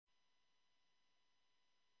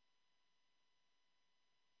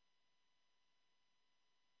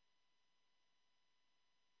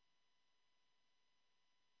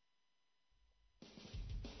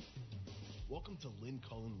Welcome to Lynn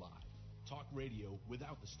Cullen Live, talk radio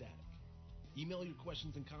without the static. Email your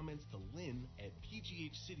questions and comments to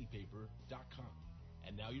lynn@pghcitypaper.com.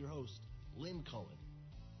 And now your host, Lynn Cullen.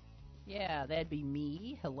 Yeah, that'd be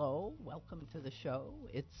me. Hello, welcome to the show.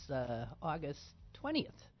 It's August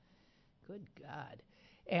 20th. Good God.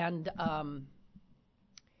 And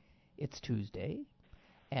it's Tuesday,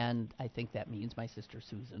 and I think that means my sister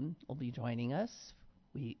Susan will be joining us.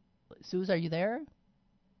 Suze, are you there?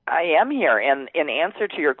 I am here, and in answer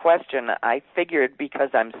to your question, I figured because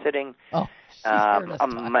I'm sitting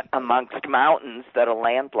amongst mountains that a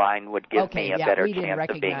landline would give me a better chance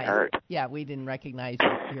of being heard. Yeah, we didn't recognize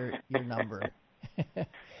your number.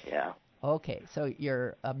 Yeah. Okay, so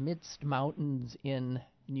you're amidst mountains in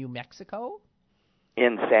New Mexico?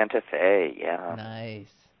 In Santa Fe, yeah.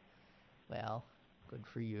 Nice. Well, good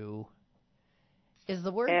for you. Is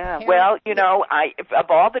the word well, you know,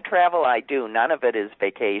 of all the travel I do, none of it is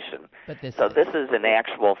vacation. But this is an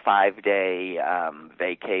actual 5-day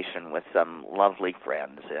vacation with some lovely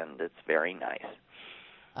friends, and it's very nice.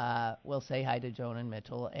 We'll say hi to Joan and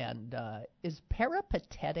Mitchell. And is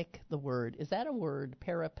peripatetic the word? Is that a word,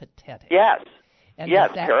 peripatetic? Yes.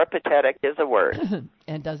 Peripatetic is a word.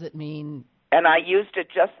 And does it mean... And I used it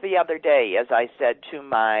just the other day, as I said to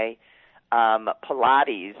my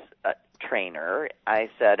Pilates trainer. I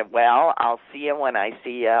said, well, I'll see you when I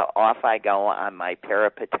see you. Off I go on my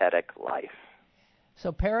peripatetic life.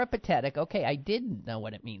 So peripatetic, okay, I didn't know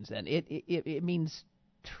what it means then. It means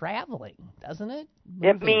traveling, doesn't it?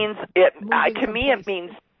 It means, to me, it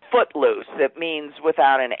means footloose. It means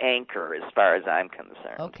without an anchor, as far as I'm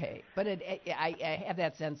concerned. Okay, but I have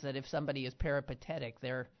that sense that if somebody is peripatetic,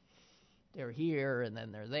 they're here, and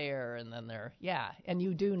then they're there, and then they're, and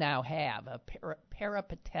you do now have a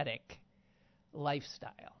peripatetic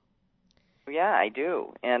lifestyle. Yeah, I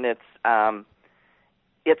do, and it's harder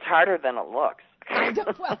than it looks.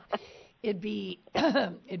 Well, it'd be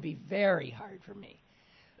very hard for me.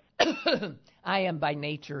 I am by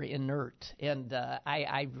nature inert, and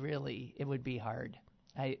I really, it would be hard.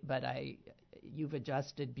 You've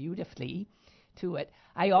adjusted beautifully to it.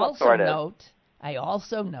 I also note.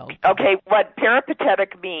 Okay, what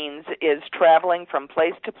peripatetic means is traveling from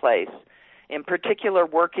place to place, in particular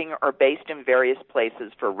working or based in various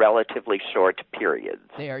places for relatively short periods.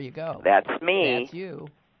 There you go. That's me. That's you.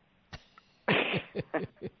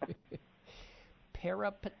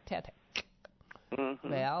 Peripatetic. Mm-hmm.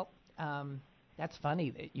 Well, that's funny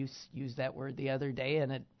that you used that word the other day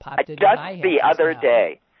and it popped into my head. Just the other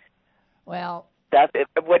day. Well...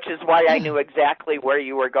 which is why I knew exactly where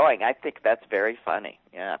you were going. I think that's very funny.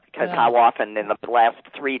 Yeah, because how often in the last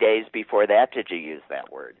 3 days before that did you use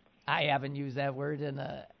that word? I haven't used that word in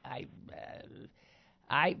a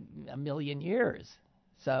million years.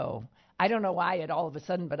 So I don't know why it all of a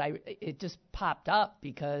sudden, but it just popped up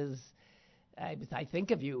because I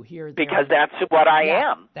think of you here. Because that's what I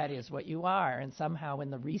am. That is what you are, and somehow in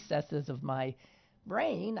the recesses of my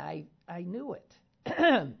brain, I knew it.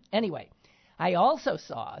 Anyway. I also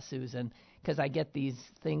saw, Susan, because I get these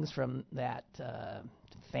things from that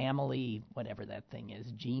family, whatever that thing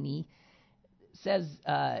is, Jeannie, says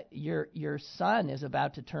your son is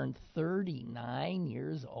about to turn 39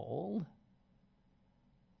 years old.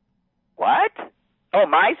 What? Oh,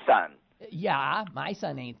 my son. Yeah, my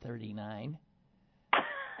son ain't 39.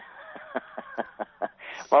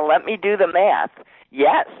 Well, let me do the math.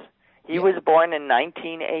 Yes, he was born in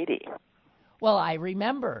 1980. Well, I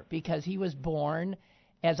remember because he was born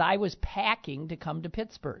as I was packing to come to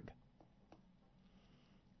Pittsburgh.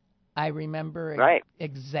 I remember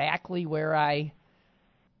exactly where I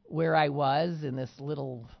was in this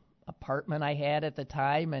little apartment I had at the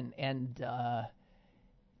time, and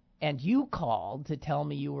you called to tell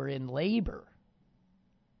me you were in labor.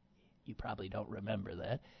 You probably don't remember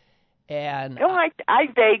that. And no, I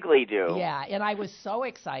vaguely do. Yeah, and I was so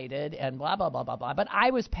excited and blah, blah, blah, blah, blah. But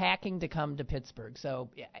I was packing to come to Pittsburgh. So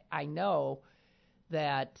I know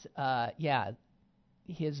that,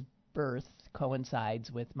 his birth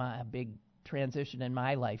coincides with my big transition in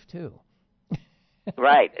my life, too.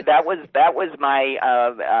 Right. That was my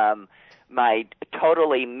my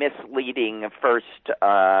totally misleading first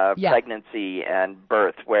pregnancy and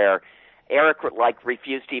birth, where Eric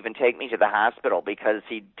refused to even take me to the hospital because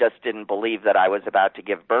he just didn't believe that I was about to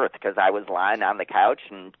give birth, because I was lying on the couch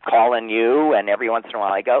and calling you, and every once in a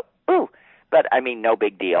while I go, ooh, but I mean, no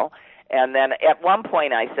big deal. And then at one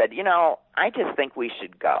point I said, I just think we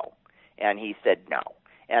should go. And he said no.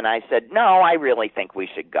 And I said, no, I really think we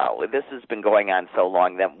should go. This has been going on so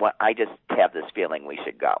long that I just have this feeling we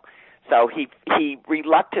should go. So he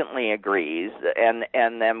reluctantly agrees, and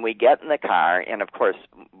then we get in the car, and of course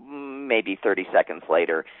maybe 30 seconds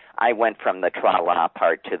later, I went from the tra-la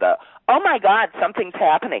part to the, oh, my God, something's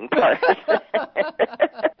happening part.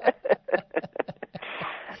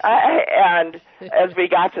 And as we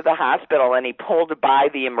got to the hospital and he pulled by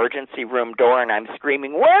the emergency room door and I'm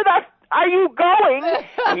screaming, where the are you going?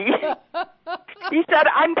 He said,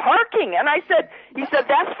 I'm parking. And he said,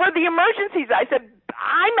 that's for the emergencies. I said,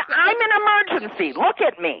 I'm an emergency. Look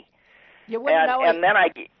at me. You wouldn't know and then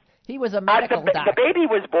he was a medical doctor. The baby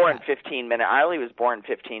was born 15 minutes. Eiley was born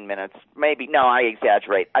 15 minutes. Maybe, no, I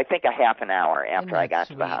exaggerate. I think a half an hour after I got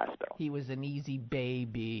to the hospital. He was an easy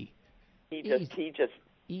baby. He just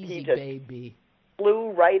baby.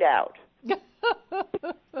 Flew right out.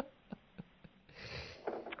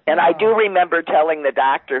 And I do remember telling the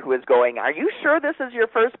doctor who was going, are you sure this is your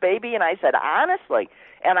first baby? And I said, honestly.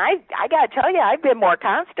 And I got to tell you, I've been more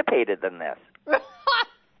constipated than this.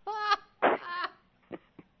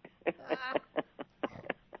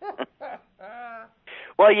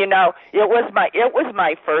 Well, you know, it was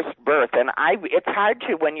my first birth, and it's hard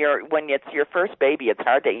to when it's your first baby, it's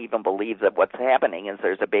hard to even believe that what's happening is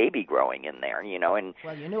there's a baby growing in there, you know, and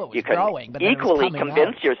well, you knew it was you can growing, but equally it was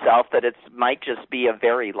convince out. yourself that it might just be a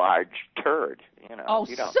very large turd, you know. Oh,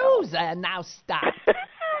 you don't Susan, know. now stop.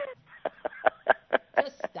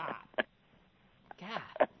 Just stop.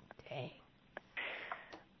 God dang.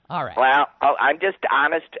 All right. Well, I'm just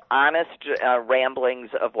honest ramblings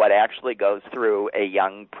of what actually goes through a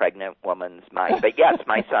young pregnant woman's mind. But yes,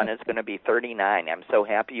 my son is going to be 39. I'm so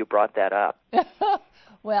happy you brought that up.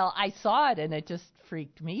 Well, I saw it and it just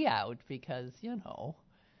freaked me out because, you know.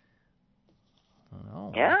 I don't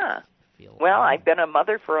know. Yeah. Well, I've been a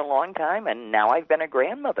mother for a long time, and now I've been a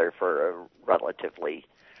grandmother for a relatively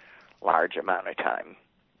large amount of time.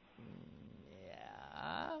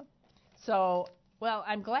 Yeah. So, well,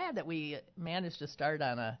 I'm glad that we managed to start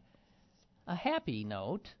on a happy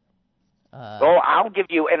note. I'll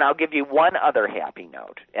give you one other happy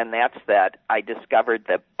note, and that's that I discovered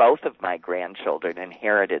that both of my grandchildren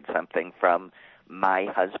inherited something from my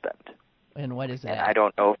husband. And what is that? And I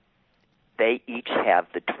don't know. They each have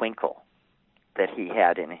the twinkle that he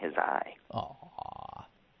had in his eye. Aww.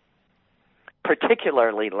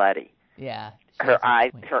 Particularly Letty. Yeah. Her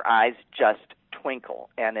eyes just twinkle,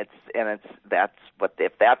 and if that's what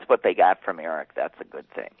they got from Eric, that's a good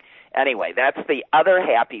thing. Anyway, that's the other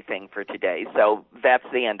happy thing for today. So that's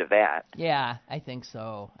the end of that. Yeah, I think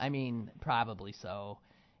so. I mean, probably so,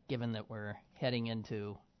 given that we're heading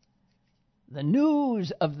into the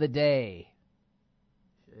news of the day.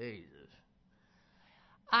 Jesus.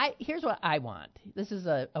 Here's what I want. This is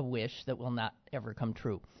a wish that will not ever come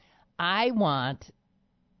true. I want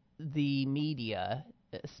the media,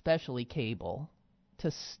 especially cable, to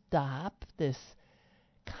stop this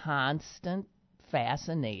constant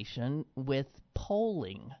fascination with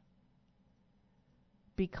polling,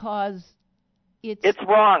 because it's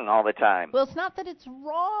wrong all the time. Well, it's not that it's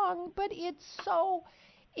wrong, but it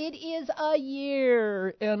is a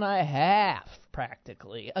year and a half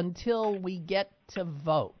practically until we get to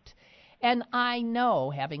vote. And I know,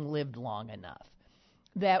 having lived long enough,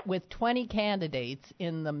 that with 20 candidates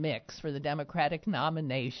in the mix for the Democratic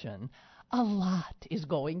nomination, a lot is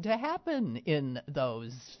going to happen in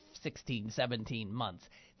those 16, 17 months.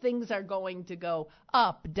 Things are going to go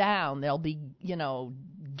up, down. There'll be,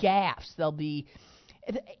 gaffes. There'll be,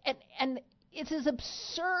 and it is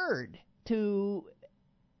absurd to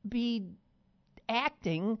be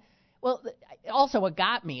acting. Well, also what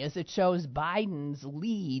got me is it shows Biden's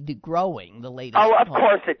lead growing, the latest Oh, of poll.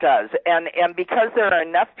 course it does. And because there are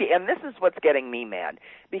enough people, and this is what's getting me mad,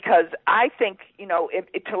 because I think,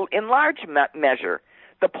 in large measure,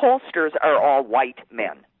 the pollsters are all white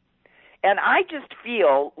men. And I just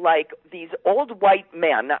feel like these old white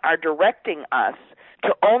men are directing us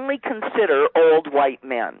to only consider old white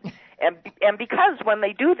men. And because when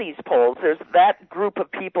they do these polls, there's that group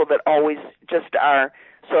of people that always just are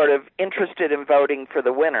sort of interested in voting for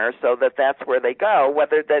the winner, so that's where they go,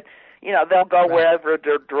 whether that, they'll go right. wherever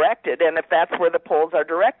they're directed, and if that's where the polls are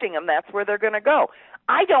directing them, that's where they're going to go.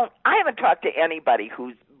 I haven't talked to anybody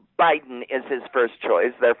whose Biden is his first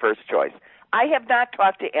choice, their first choice. I have not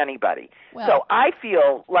talked to anybody. Well, so I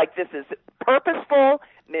feel like this is purposeful,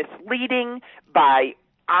 misleading,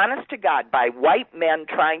 honest to God, by white men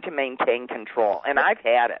trying to maintain control, and I've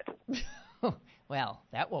had it. Well,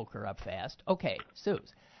 that woke her up fast. Okay,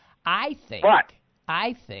 Suze, I think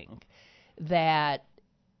that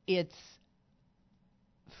it's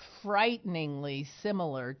frighteningly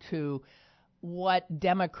similar to what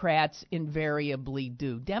Democrats invariably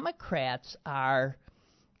do. Democrats are,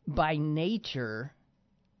 by nature,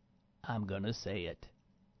 I'm going to say it,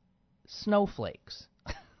 snowflakes.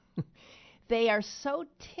 they are so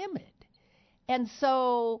timid. And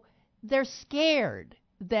so they're scared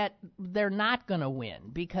that they're not going to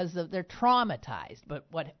win because they're traumatized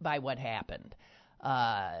by what happened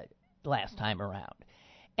last time around.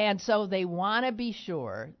 And so they want to be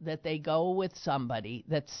sure that they go with somebody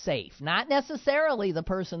that's safe, not necessarily the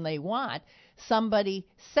person they want, somebody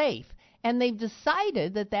safe. And they've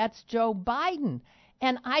decided that that's Joe Biden.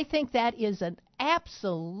 And I think that is an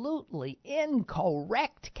absolutely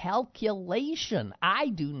incorrect calculation. I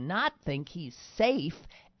do not think he's safe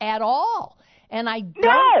at all. And I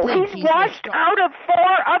don't think he's washed out of 4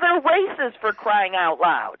 other races, for crying out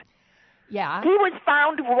loud. Yeah. He was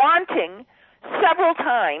found wanting several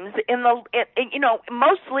times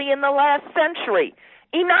mostly in the last century.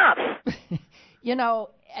 Enough.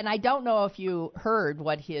 And I don't know if you heard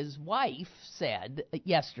what his wife said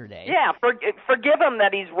yesterday. Yeah, forgive him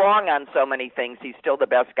that he's wrong on so many things. He's still the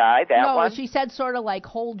best guy. No, she said sort of like,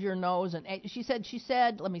 hold your nose. And she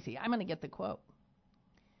said, let me see, I'm going to get the quote.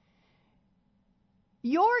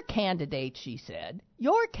 Your candidate, she said,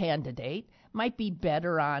 might be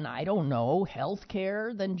better on, I don't know, health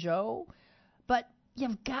care than Joe. But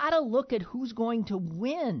you've got to look at who's going to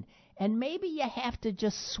win. And maybe you have to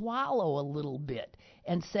just swallow a little bit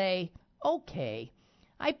and say, okay,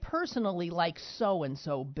 I personally like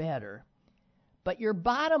so-and-so better. But your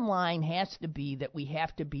bottom line has to be that we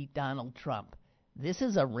have to beat Donald Trump. This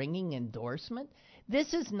is a ringing endorsement.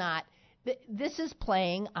 This is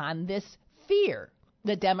playing on this fear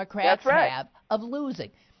the Democrats have of losing.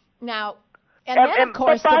 Now, and then, of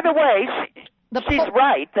course... But by the way, she's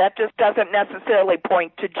right. That just doesn't necessarily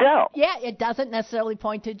point to Joe. Yeah, it doesn't necessarily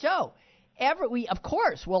point to Joe. Of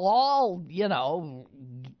course, we'll all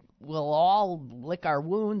lick our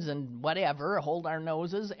wounds and whatever, hold our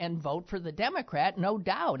noses and vote for the Democrat. No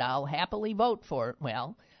doubt, I'll happily vote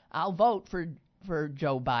I'll vote for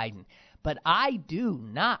Joe Biden. But I do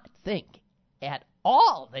not think at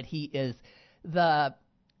all that he is the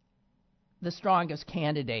strongest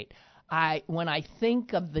candidate. When I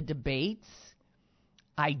think of the debates,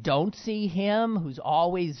 I don't see him who's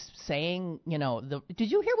always saying,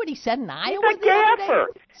 did you hear what he said in Iowa the other day?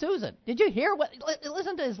 Susan, did you hear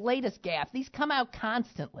listen to his latest gaffe. These come out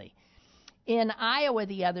constantly. In Iowa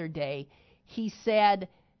the other day, he said,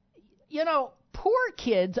 poor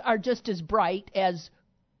kids are just as bright as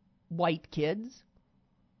white kids.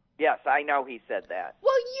 Yes, I know he said that.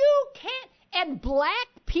 Well, you can't. And black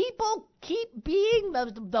people keep being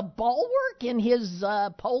the bulwark in his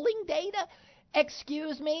polling data?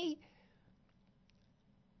 Excuse me?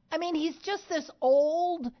 I mean, he's just this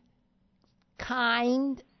old,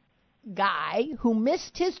 kind guy who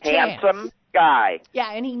missed his chance. Handsome guy.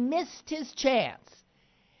 Yeah, and he missed his chance.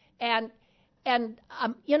 And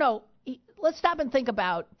let's stop and think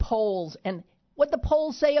about polls and what the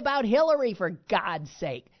polls say about Hillary, for God's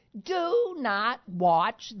sake. Do not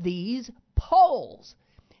watch these polls.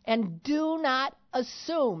 And do not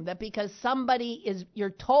assume that because you're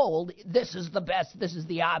told this is the best, this is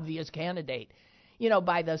the obvious candidate,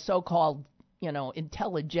 by the so-called,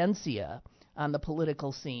 intelligentsia on the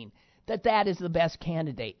political scene, that is the best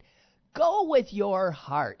candidate. Go with your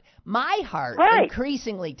heart. My heart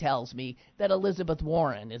increasingly tells me that Elizabeth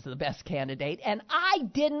Warren is the best candidate, and I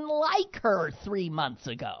didn't like her 3 months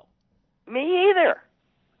ago. Me either.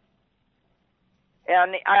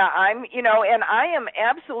 And I am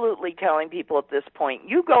absolutely telling people at this point,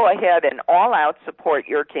 you go ahead and all out support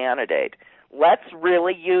your candidate. Let's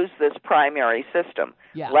really use this primary system.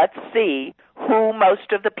 Yeah. Let's see who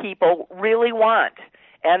most of the people really want.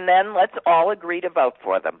 And then let's all agree to vote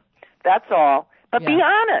for them. That's all. But be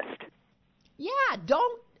honest. Yeah,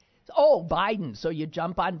 don't. Oh, Biden. So you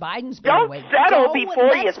jump on Biden's bandwagon. Don't settle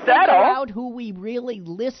before you settle. Let's figure out who we really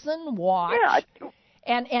listen, watch. Yeah.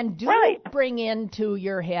 And do bring into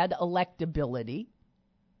your head electability.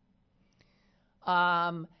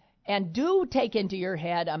 And do take into your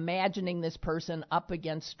head imagining this person up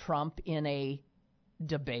against Trump in a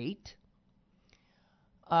debate.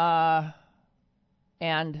 And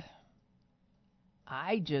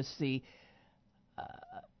I just see,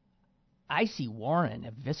 I see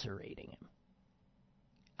Warren eviscerating him.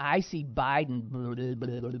 I see Biden, blah, blah,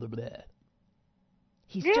 blah, blah, blah.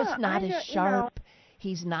 He's just not as sharp.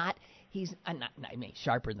 He's not, I mean,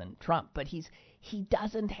 sharper than Trump, but he's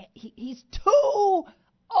too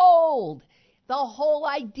old. The whole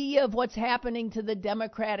idea of what's happening to the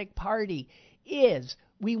Democratic Party is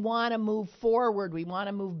we want to move forward. We want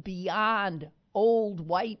to move beyond old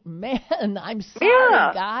white men. I'm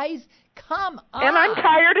sorry, guys. Come on. And I'm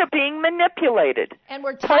tired of being manipulated. And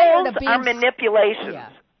we're tired Polls of being are manipulations. Yeah.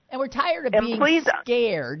 And we're tired of being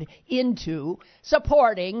scared into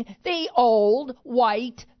supporting the old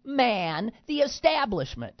white man, the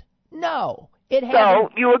establishment. No, it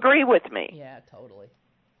hasn't. So you agree with me? Yeah, totally.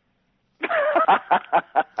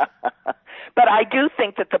 But I do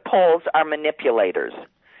think that the polls are manipulators.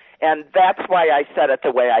 And that's why I said it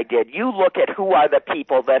the way I did. You look at who are the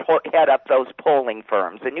people that head up those polling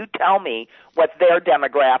firms, and you tell me what their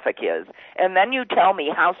demographic is. And then you tell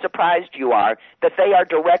me how surprised you are that they are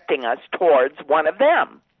directing us towards one of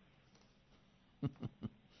them.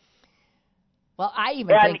 Well, I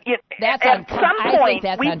even think that's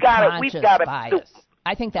unconscious bias.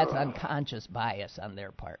 I think that's unconscious bias on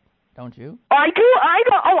their part. Don't you? I do. I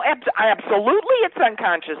don't. Oh, absolutely, it's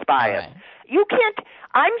unconscious bias. Right. You can't.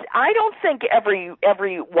 I don't think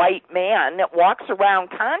every white man walks around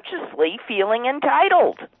consciously feeling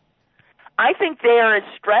entitled. I think they're as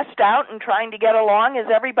stressed out and trying to get along as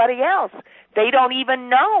everybody else. They don't even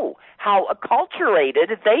know how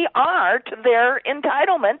acculturated they are to their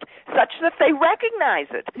entitlement, such that they recognize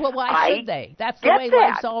it. Well, why should they? That's the way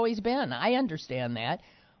life's always been. I understand that.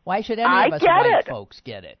 Why should any of us white folks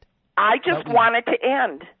get it? I just want it to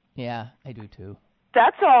end. Yeah, I do too.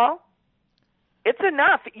 That's all. It's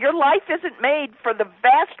enough. Your life isn't made, for the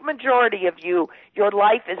vast majority of you, your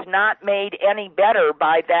life is not made any better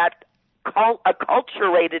by that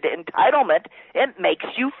acculturated entitlement. It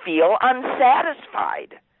makes you feel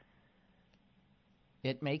unsatisfied.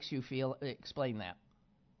 It makes you feel, explain that.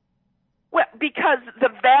 Well, because the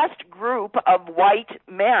vast group of white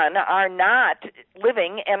men are not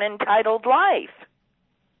living an entitled life.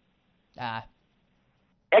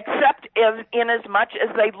 Except in as much as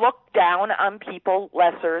they look down on people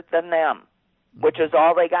lesser than them, which is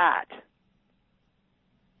all they got.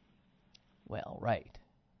 Well, right.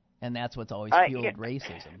 And that's what's always fueled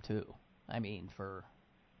racism, too. I mean,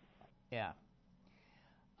 yeah.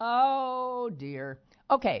 Oh, dear.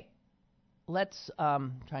 Okay, let's,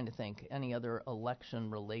 trying to think, any other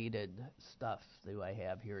election-related stuff do I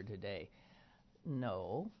have here today?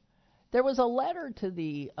 No. There was a letter to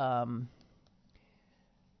the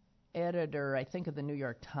editor, I think, of the New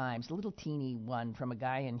York Times, a little teeny one from a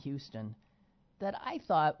guy in Houston that I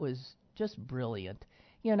thought was just brilliant.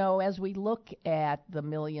 You know, as we look at the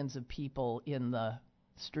millions of people in the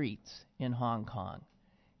streets in Hong Kong,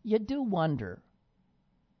 you do wonder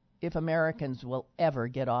if Americans will ever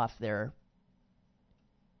get off their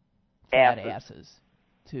fat asses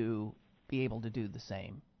to be able to do the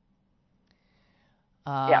same.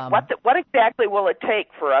 What exactly will it take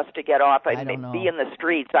for us to get off and be in the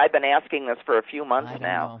streets? I've been asking this for a few months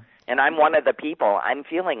now, and I'm one of the people. I'm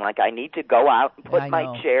feeling like I need to go out and put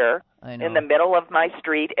my chair in the middle of my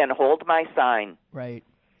street and hold my sign. Right.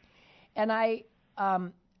 And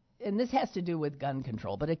and this has to do with gun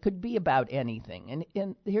control, but it could be about anything.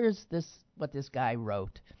 And here's what this guy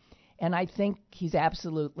wrote. And I think he's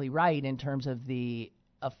absolutely right in terms of the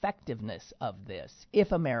effectiveness of this,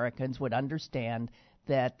 if Americans would understand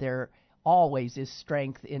that there always is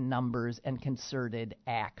strength in numbers and concerted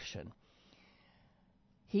action.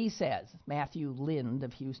 He says, Matthew Lynn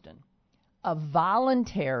of Houston, a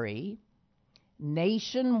voluntary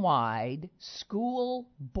nationwide school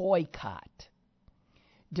boycott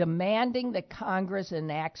demanding that Congress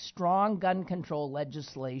enact strong gun control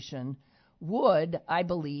legislation would, I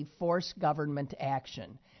believe, force government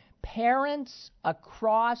action. Parents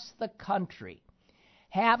across the country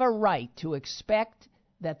have a right to expect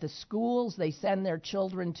that the schools they send their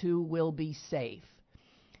children to will be safe.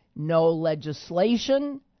 No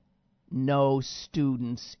legislation, no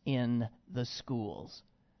students in the schools.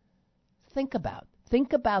 Think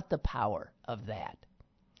about the power of that.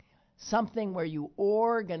 Something where you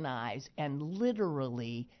organize and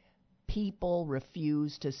literally people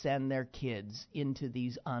refuse to send their kids into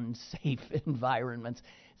these unsafe environments.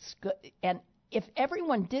 And if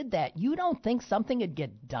everyone did that, you don't think something would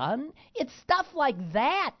get done? It's stuff like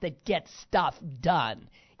that gets stuff done.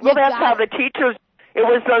 Well, that's how the teachers... It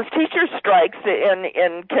was those teacher strikes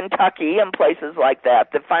in Kentucky and places like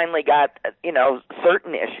that finally got,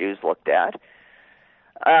 certain issues looked at.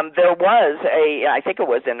 There was I think it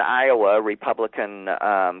was in Iowa, a Republican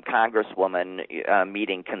congresswoman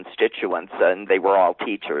meeting constituents, and they were all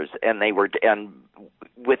teachers, and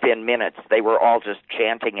within minutes they were all just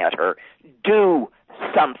chanting at her, "Do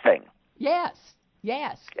something." Yes.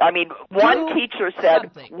 I mean, one teacher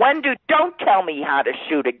said, "Don't tell me how to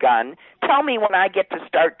shoot a gun. Tell me when I get to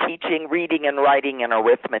start teaching reading and writing and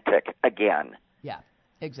arithmetic again." Yeah,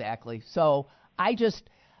 exactly. So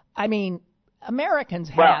Americans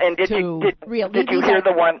have did you hear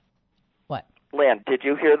the one? What? Lynn, did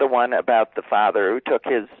you hear the one about the father who took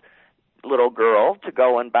his little girl to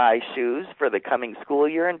go and buy shoes for the coming school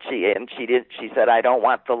year, and she said, I don't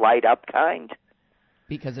want the light up kind.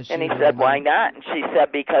 Because of shoes. And he said, why not? And she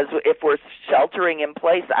said, because if we're sheltering in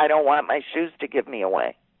place, I don't want my shoes to give me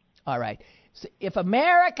away. All right. So if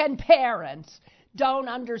American parents don't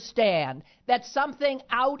understand that something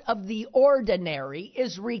out of the ordinary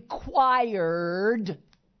is required,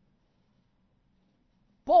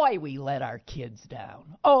 boy, we let our kids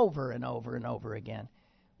down over and over and over again.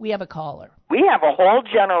 We have a caller. We have a whole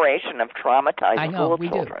generation of traumatized I know, school we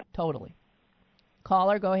children. do, totally.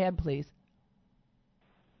 Caller, go ahead, please.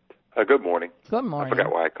 Good morning. Good morning. I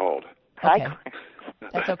forgot why I called. Okay.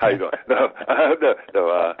 That's okay. How you doing? No,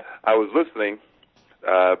 I was listening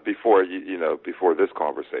before before this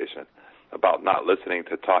conversation about not listening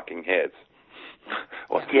to talking heads.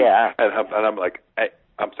 Well, yeah. And I'm like,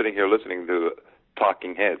 I'm sitting here listening to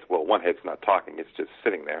talking heads. Well, one head's not talking; it's just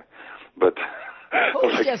sitting there. But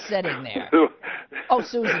who's like, just sitting there? Oh,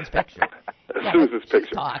 Susan's picture. Yeah, Susan's she's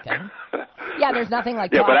picture. talking. Yeah, there's nothing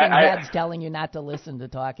like Yeah, talking heads telling you not to listen to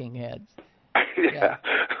talking heads. Yeah.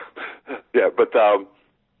 But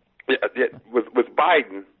with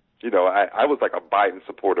Biden, I was like a Biden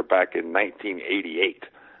supporter back in 1988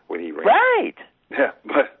 when he ran. Right. Yeah,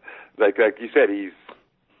 but like you said,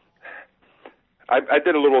 I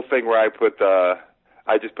did a little thing where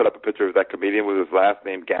I just put up a picture of that comedian with his last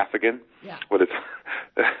name Gaffigan. Yeah. With his,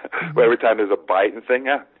 every time there's a Biden thing,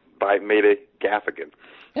 Biden made a Gaffigan.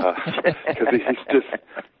 Because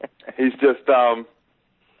he's just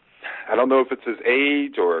I don't know if it's his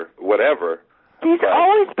age or whatever. He's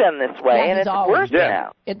always been this way, and it's worse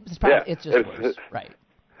now. It's just worse, right?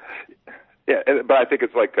 Yeah, but I think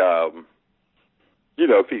it's like,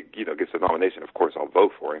 if he gets the nomination, of course I'll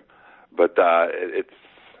vote for him. But it's,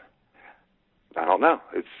 I don't know.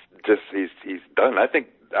 It's just he's done. I think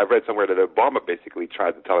I read somewhere that Obama basically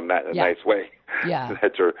tried to tell him that in a nice way. Yeah.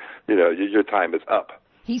 That your time is up.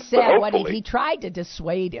 He said he tried to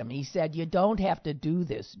dissuade him. He said, you don't have to do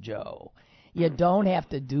this, Joe. You don't have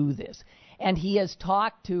to do this. And he has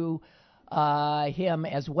talked to him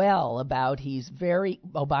as well about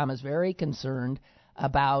Obama's very concerned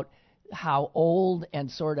about how old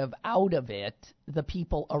and sort of out of it the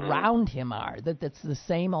people around him are, that's the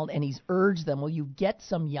same old, and he's urged them, will you get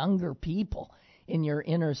some younger people in your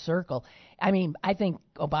inner circle? I mean, I think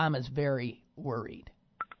Obama's very worried.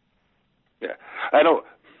 Yeah, I know.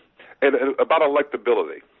 And about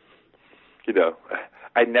electability,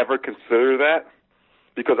 I never consider that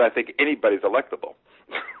because I think anybody's electable.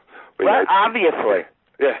 Well, obviously.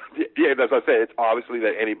 Yeah, as I say, it's obviously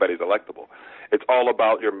that anybody's electable. It's all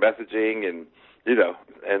about your messaging and,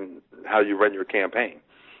 and how you run your campaign.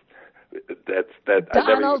 I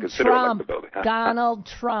never even consider electability. Donald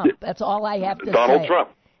Trump. That's all I have to say. Donald Trump.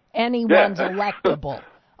 Anyone's electable.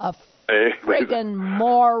 A friggin'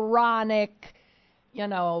 moronic,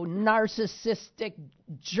 narcissistic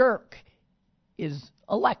jerk is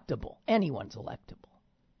electable. Anyone's electable.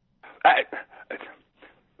 I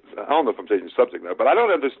don't know if I'm changing the subject now, but I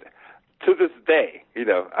don't understand. To this day,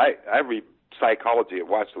 I read psychology and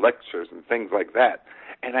watch lectures and things like that,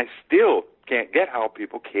 and I still can't get how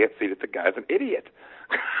people can't see that the guy's an idiot.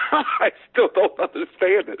 I still don't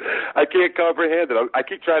understand it. I can't comprehend it. I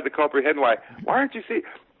keep trying to comprehend why aren't you see?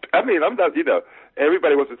 I mean, I'm not,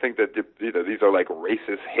 everybody wants to think that, these are like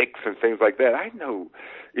racist hicks and things like that. I know,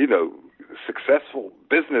 successful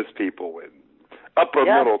business people and upper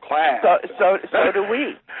middle class. So do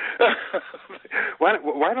we.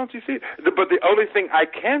 Why don't you see it? But the only thing I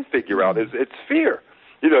can figure out is it's fear.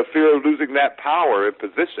 Fear of losing that power and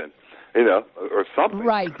position. Or something.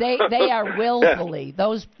 Right. They are willfully.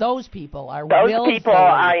 Those people are willfully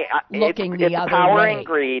looking the other power way. And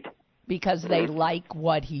greed. Because they like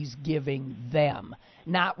what he's giving them,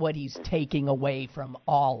 not what he's taking away from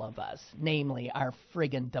all of us, namely our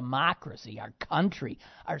friggin' democracy, our country,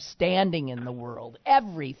 our standing in the world,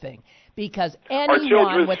 everything. Because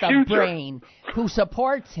anyone with a brain who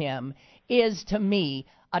supports him is, to me,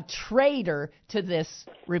 a traitor to this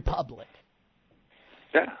republic.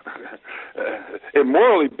 Yeah.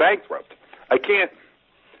 Immorally bankrupt. I can't.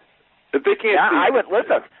 If they can't. I would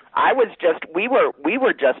listen. We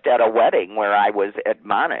were just at a wedding where I was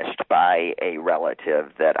admonished by a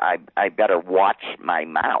relative that I better watch my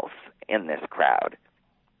mouth in this crowd.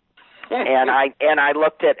 and I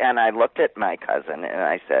looked at my cousin and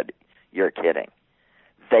I said, "You're kidding.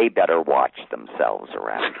 They better watch themselves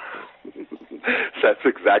around." That's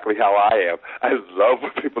exactly how I am. I love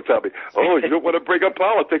when people tell me, "Oh, you don't want to bring up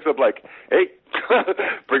politics." I'm like, "Hey,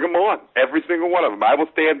 bring them on, every single one of them. I will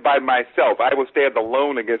stand by myself. I will stand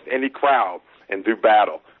alone against any crowd and do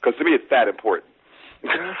battle." Because to me, it's that important.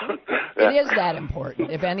 It is that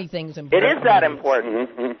important. If anything's important, it is that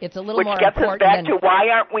important. It's a little Which more gets important. us back to why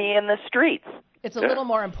aren't we in the streets? It's a little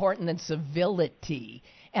more important than civility,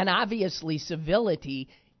 and obviously civility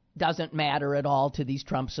doesn't matter at all to these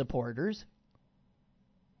Trump supporters.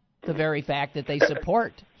 The very fact that they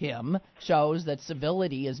support him shows that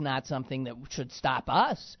civility is not something that should stop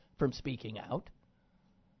us from speaking out.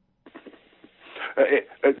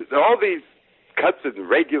 All these cuts and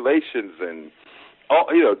regulations and all,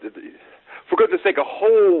 for goodness sake, what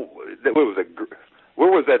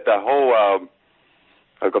was that? The whole,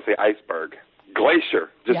 I was going to say iceberg. Glacier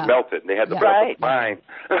just melted, and they had to put up a sign.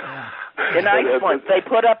 In Iceland, they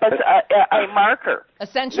put up a marker.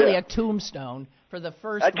 Essentially a tombstone for the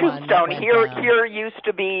first one. A tombstone. Here used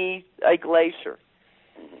to be a glacier.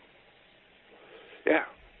 Yeah.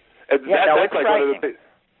 And that's like one of the things.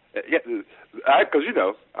 Yeah, because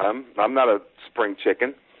I'm not a spring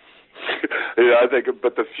chicken. I think,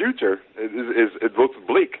 but the future is it looks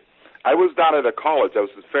bleak. I was down at a college. I was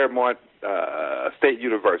at Fairmont State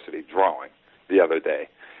University drawing the other day,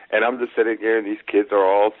 and I'm just sitting here, and these kids are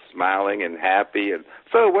all smiling and happy. And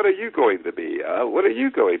so, what are you going to be? What are you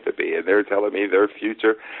going to be? And they're telling me their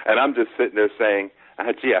future, and I'm just sitting there saying,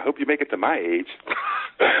 gee, I hope you make it to my age.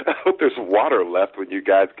 I hope there's water left when you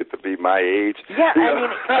guys get to be my age. Yeah, I mean,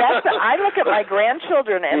 I look at my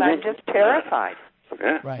grandchildren, and I'm just terrified.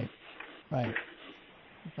 Yeah. Right.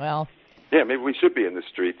 Well. Yeah, maybe we should be in the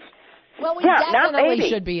streets. Well, we definitely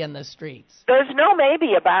should be in the streets. There's no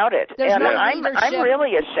maybe about it. There's and no I'm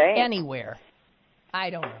really ashamed. Anywhere.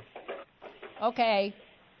 I don't know. Okay.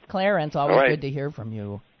 Clarence, always good to hear from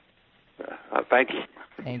you. Thank you.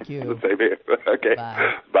 Thank you. Okay.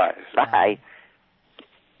 Bye. Bye. Bye.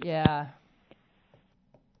 Yeah.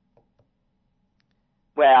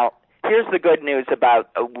 Well, here's the good news about,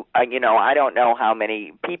 I don't know how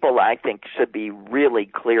many people I think should be really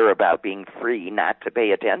clear about being free not to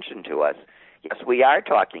pay attention to us. Yes, we are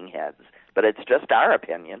talking heads, but it's just our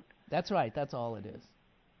opinion. That's right. That's all it is.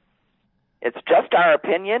 It's just our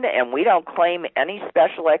opinion, and we don't claim any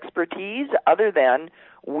special expertise other than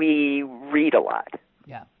we read a lot.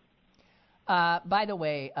 Yeah. By the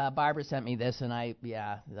way, Barbara sent me this, and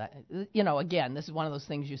again, this is one of those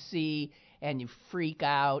things you see and you freak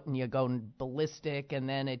out and you go ballistic, and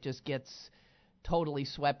then it just gets totally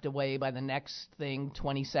swept away by the next thing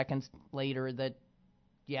 20 seconds later that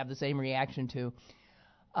you have the same reaction to.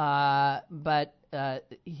 But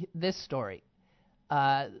this story,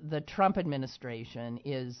 the Trump administration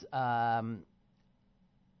is, I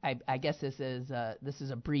guess this is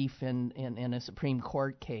a brief in a Supreme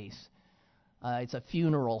Court case. It's a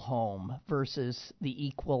funeral home versus the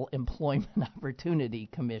Equal Employment Opportunity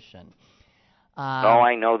Commission.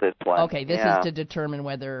 I know this one. Okay, this is to determine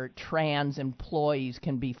whether trans employees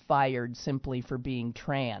can be fired simply for being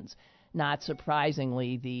trans. Not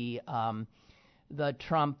surprisingly, the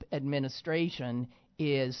Trump administration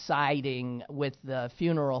is siding with the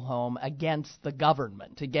funeral home against the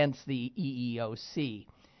government, against the EEOC.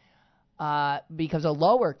 Because a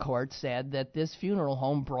lower court said that this funeral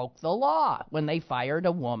home broke the law when they fired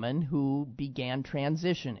a woman who began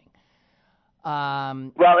transitioning.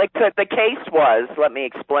 The case was, let me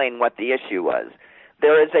explain what the issue was.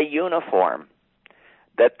 There is a uniform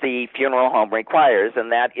that the funeral home requires,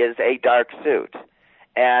 and that is a dark suit.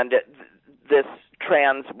 And this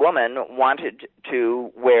trans woman wanted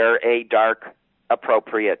to wear a dark,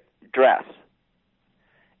 appropriate dress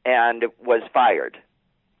and was fired.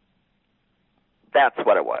 That's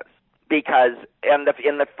what it was. Because in the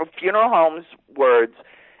funeral home's words,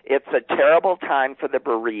 it's a terrible time for the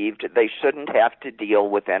bereaved. They shouldn't have to deal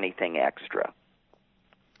with anything extra.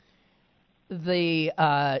 The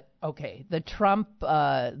Trump,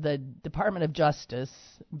 the Department of Justice,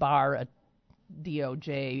 bar a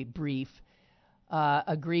DOJ brief,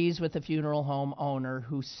 agrees with the funeral home owner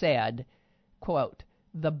who said, quote,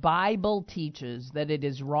 "The Bible teaches that it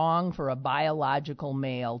is wrong for a biological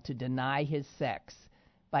male to deny his sex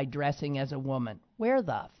by dressing as a woman." Where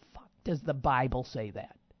the fuck does the Bible say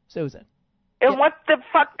that, Susan? And what the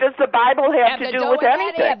fuck does the Bible have to do with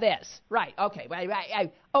anything? Any of this? Right. Okay. Right.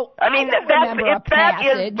 That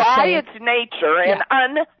is by its nature an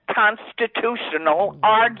unconstitutional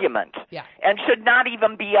argument, and should not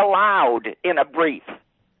even be allowed in a brief.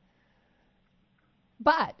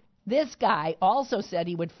 But this guy also said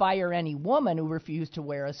he would fire any woman who refused to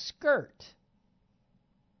wear a skirt.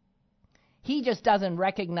 He just doesn't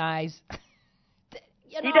recognize.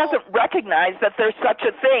 He doesn't recognize that there's such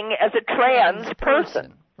a thing as a trans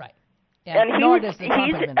person. Right. And he's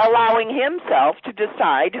allowing himself to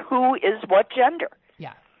decide who is what gender.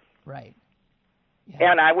 Yeah. Right.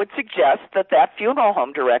 And I would suggest that funeral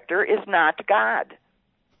home director is not God.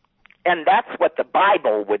 And that's what the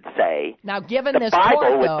Bible would say. Now, given the this Bible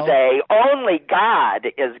court, would though, say only God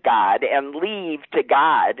is God, and leave to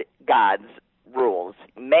God God's rules.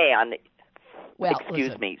 Man,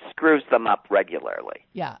 screws them up regularly.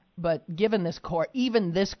 Yeah, but given this court,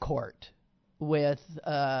 even this court with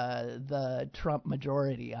the Trump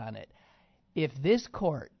majority on it, if this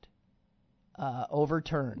court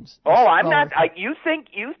overturns, I'm not.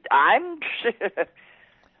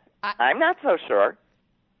 I'm not so sure.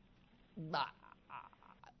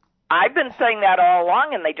 I've been saying that all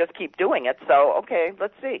along, and they just keep doing it. So, okay,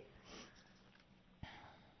 let's see.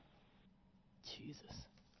 Jesus.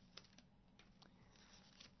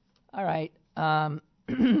 All right. I'm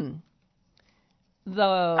going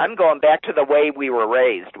back to the way we were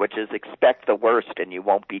raised, which is expect the worst, and you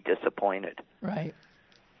won't be disappointed. Right.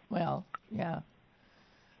 Well, yeah.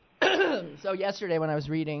 So yesterday when I was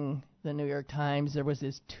reading the New York Times, there was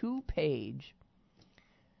this 2-page,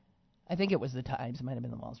 I think it was the Times, it might have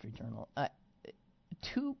been the Wall Street Journal,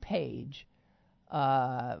 2-page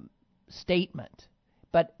statement.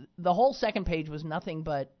 But the whole second page was nothing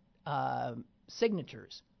but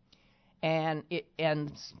signatures. And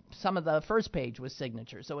some of the first page was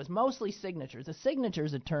signatures. So it was mostly signatures. The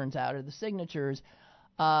signatures, it turns out, are the signatures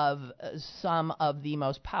of some of the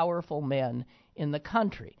most powerful men in the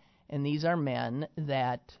country. And these are men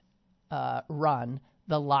that run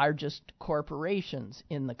the largest corporations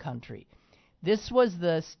in the country. This was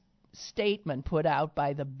the statement put out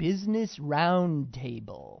by the Business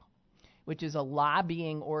Roundtable, which is a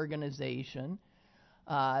lobbying organization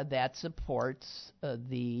that supports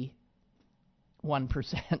the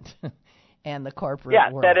 1% and the corporate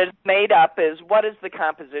world. Yeah, that is made up. What is the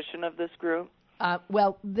composition of this group? I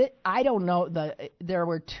don't know. There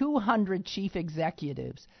were 200 chief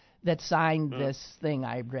executives that signed this thing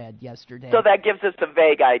I read yesterday. So that gives us a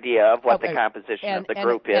vague idea of what the composition of the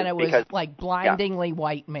group is. And it was like blindingly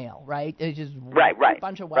white male, right? It's just a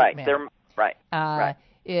bunch of white men. Right.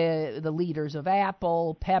 The leaders of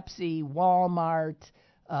Apple, Pepsi, Walmart,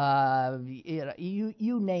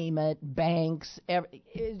 you name it, banks,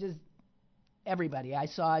 just everybody. I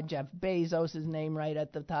saw Jeff Bezos' name right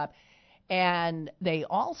at the top, and they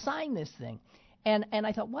all signed this thing. And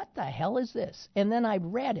I thought, what the hell is this? And then I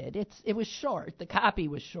read it. It was short. The copy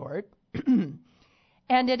was short. And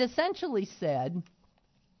it essentially said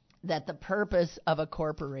that the purpose of a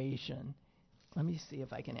corporation, let me see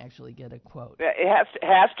if I can actually get a quote. It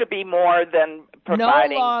has to be more than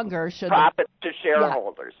providing profits to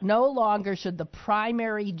shareholders. No longer should the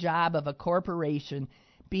primary job of a corporation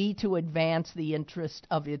be to advance the interest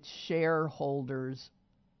of its shareholders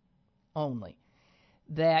only.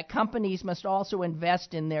 That companies must also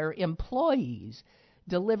invest in their employees,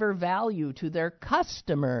 deliver value to their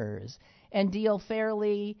customers, and deal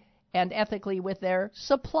fairly and ethically with their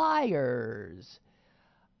suppliers.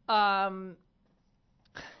 So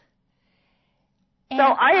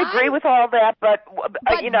I agree with all that, but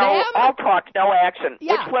all talk, no action.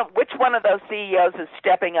 Yeah. Which one of those CEOs is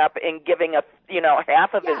stepping up and giving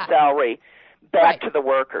half of his salary back to the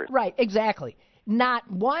workers? Right, exactly. Not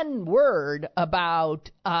one word about,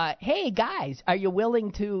 hey, guys, are you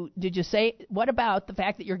willing to, what about the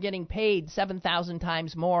fact that you're getting paid 7,000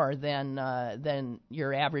 times more than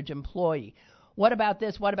your average employee? What about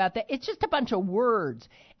this? What about that? It's just a bunch of words.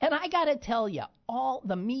 And I got to tell you, all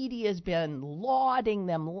the media's been lauding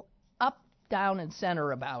them up, down, and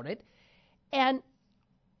center about it. And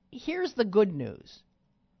here's the good news.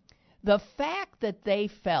 The fact that they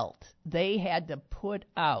felt they had to put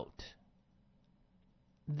out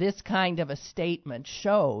this kind of a statement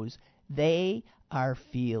shows they are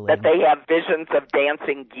feeling that they have visions of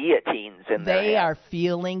dancing guillotines in their They head. are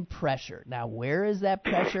feeling pressure. Now, where is that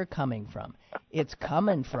pressure coming from? It's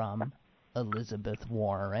coming from Elizabeth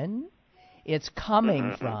Warren. It's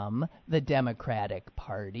coming from the Democratic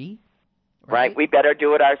Party. Right. We better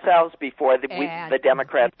do it ourselves before the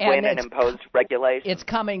Democrats win and impose regulations. It's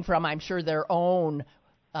coming from, I'm sure, their own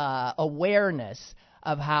awareness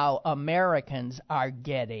of how Americans are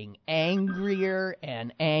getting angrier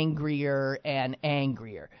and angrier and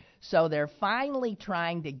angrier. So they're finally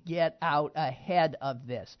trying to get out ahead of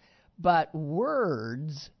this. But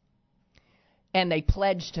words, and they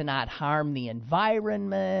pledge to not harm the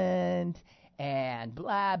environment, and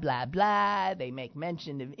blah, blah, blah. They make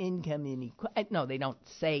mention of income inequality. No, they don't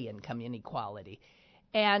say income inequality.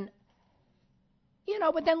 And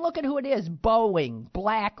but then look at who it is. Boeing,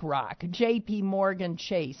 BlackRock, J.P. Morgan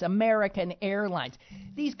Chase, American Airlines.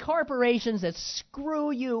 These corporations that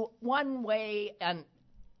screw you one way and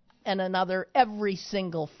another every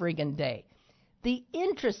single friggin' day. The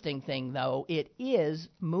interesting thing, though, it is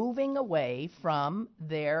moving away from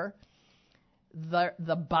the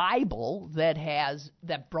Bible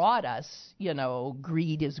that brought us,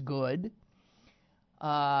 greed is good,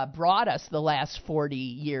 brought us the last 40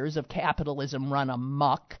 years of capitalism run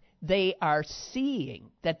amok. They are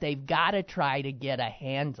seeing that they've got to try to get a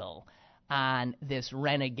handle on this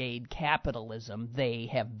renegade capitalism they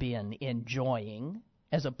have been enjoying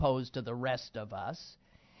as opposed to the rest of us.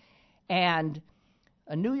 And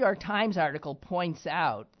a New York Times article points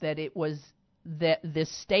out that that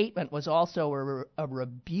this statement was also a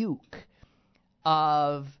rebuke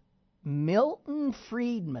of Milton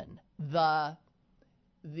Friedman, the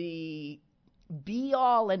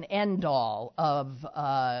be-all and end-all of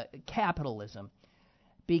capitalism,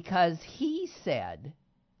 because he said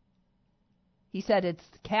it's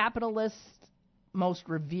capitalist's most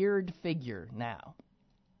revered figure now,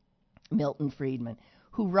 Milton Friedman,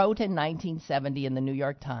 who wrote in 1970 in the New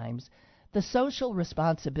York Times, "The social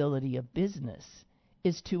responsibility of business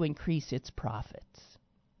is to increase its profits."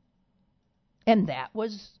 And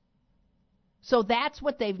so that's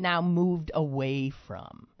what they've now moved away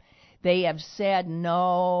from. They have said,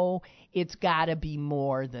 no, it's got to be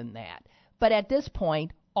more than that. But at this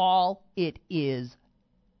point, all it is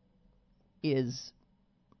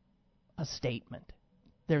a statement.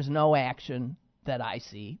 There's no action that I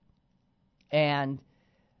see. And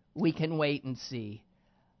we can wait and see.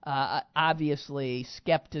 Obviously,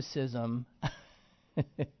 skepticism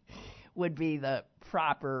would be the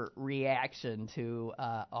proper reaction to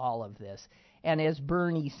all of this. And as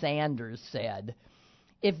Bernie Sanders said,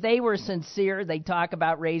 if they were sincere, they'd talk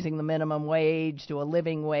about raising the minimum wage to a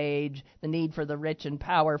living wage, the need for the rich and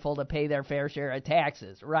powerful to pay their fair share of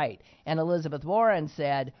taxes. Right. And Elizabeth Warren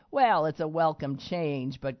said, well, it's a welcome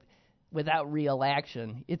change, but without real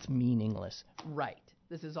action, it's meaningless. Right.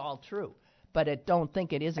 This is all true. But don't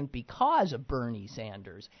think it isn't because of Bernie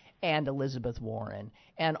Sanders and Elizabeth Warren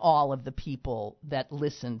and all of the people that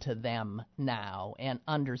listen to them now and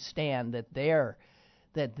understand that their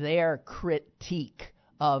critique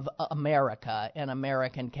of America and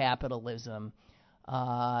American capitalism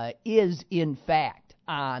is, in fact,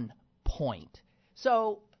 on point.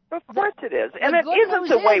 So, of course it is, and it isn't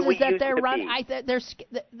the way we used to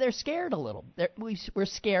be. They're scared a little. We're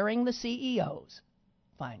scaring the CEOs.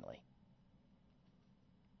 Finally,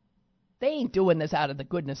 they ain't doing this out of the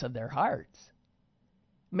goodness of their hearts,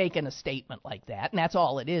 making a statement like that, and that's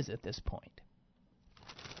all it is at this point.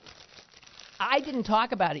 I didn't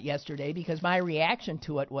talk about it yesterday because my reaction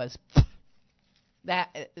to it was that.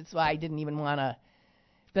 It's why I didn't even want to.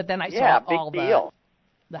 But then I saw all the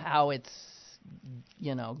how it's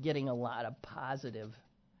getting a lot of positive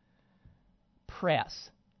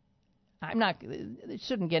press. It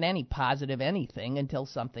shouldn't get any positive anything until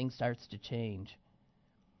something starts to change.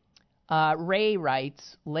 Ray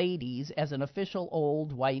writes, ladies, as an official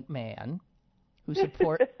old white man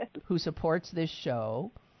who supports this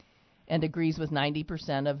show and agrees with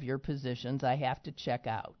 90% of your positions, I have to check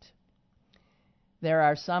out. There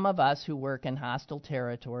are some of us who work in hostile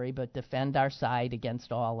territory but defend our side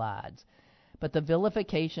against all odds. But the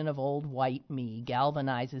vilification of old white me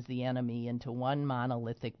galvanizes the enemy into one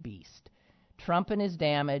monolithic beast. Trump and his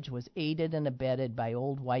damage was aided and abetted by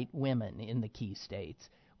old white women in the key states.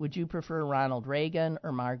 Would you prefer Ronald Reagan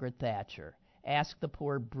or Margaret Thatcher? Ask the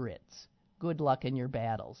poor Brits. Good luck in your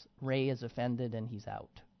battles. Ray is offended and he's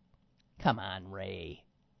out. Come on, Ray.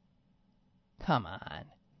 Come on.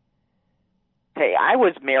 Hey, I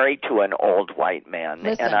was married to an old white man,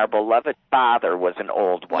 and our beloved father was an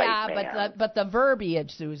old white man. Yeah, but the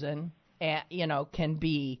verbiage, Susan, can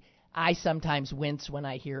be, I sometimes wince when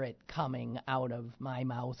I hear it coming out of my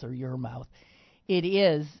mouth or your mouth. It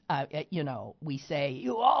is, we say,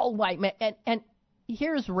 you all white men. And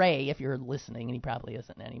here's Ray, if you're listening, and he probably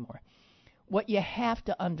isn't anymore. What you have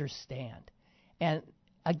to understand, and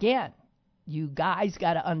again, you guys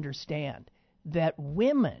got to understand that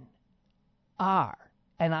women are,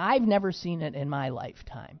 and I've never seen it in my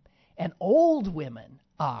lifetime, and old women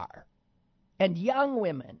are, and young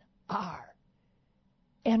women are,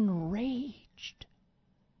 enraged.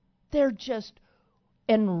 They're just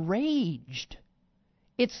enraged.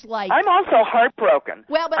 It's like I'm also heartbroken.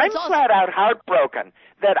 Well, but I'm flat out heartbroken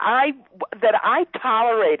that I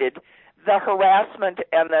tolerated the harassment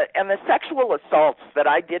and the sexual assaults that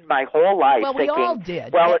I did my whole life. Well, we all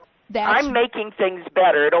did. Well, I'm making things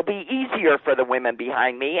better. It'll be easier for the women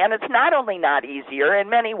behind me, and it's not only not easier, in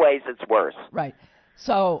many ways it's worse. Right.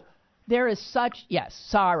 So there is such,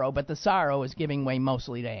 sorrow, but the sorrow is giving way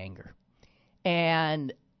mostly to anger.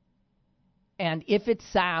 And if it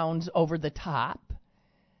sounds over the top,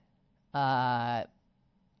 try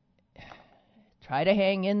to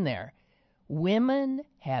hang in there. Women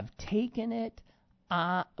have taken it.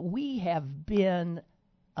 We have been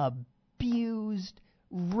abused,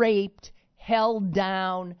 raped, held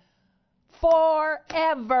down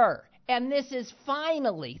forever. And this is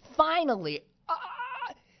finally,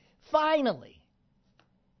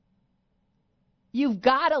 you've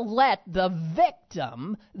got to let the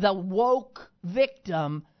victim, the woke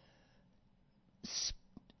victim,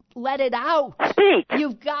 let it out. Speak.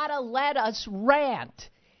 You've got to let us rant.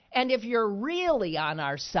 And if you're really on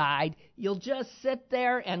our side, you'll just sit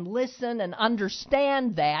there and listen and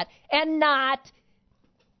understand that and not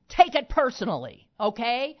take it personally,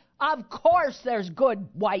 okay? Of course there's good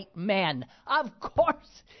white men. Of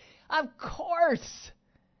course.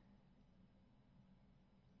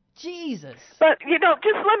 Jesus. But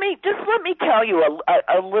just let me tell you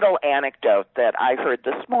a little anecdote that I heard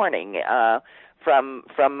this morning from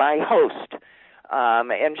my host,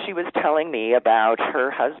 and she was telling me about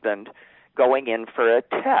her husband going in for a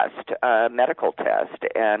test, a medical test,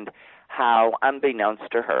 and how, unbeknownst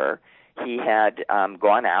to her, he had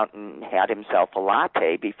gone out and had himself a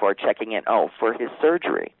latte before checking in for his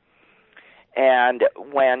surgery. And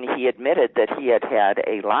when he admitted that he had had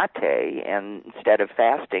a latte instead of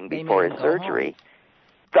fasting before his surgery,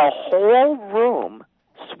 the whole room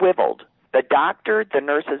swiveled. The doctor, the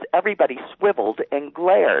nurses, everybody swiveled and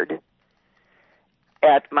glared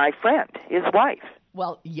at my friend, his wife.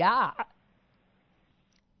 Well, yeah.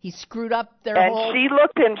 He screwed up their and whole... And she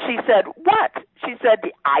looked and she said, what? She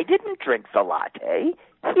said, I didn't drink the latte.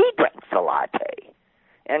 He drank the latte.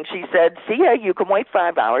 And she said, see ya, you can wait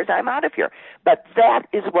 5 hours, I'm out of here. But that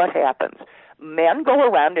is what happens. Men go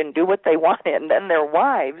around and do what they want, and then their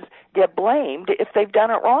wives get blamed if they've done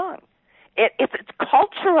it wrong. It's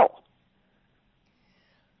cultural.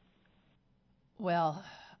 Well,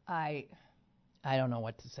 I don't know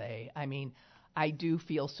what to say. I mean, I do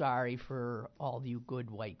feel sorry for all you good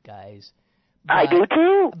white guys. But, I do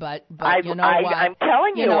too. But you know what? I'm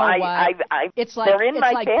telling you, it's like, they're in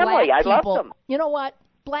my family. I love them. You know what?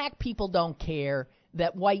 Black people don't care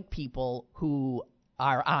that white people who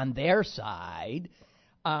are on their side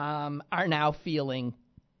are now feeling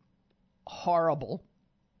horrible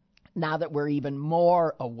now that we're even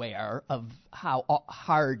more aware of how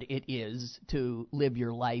hard it is to live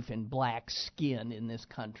your life in black skin in this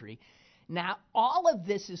country. Now, all of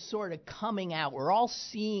this is sort of coming out. We're all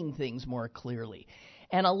seeing things more clearly.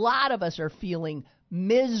 And a lot of us are feeling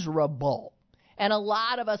miserable. And a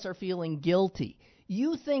lot of us are feeling guilty.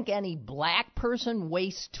 You think any black person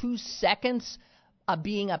wastes 2 seconds of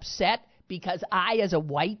being upset because I, as a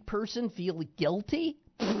white person, feel guilty?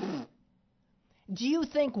 Do you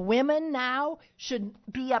think women now should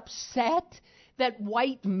be upset that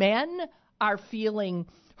white men are feeling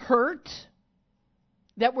hurt?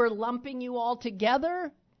 That we're lumping you all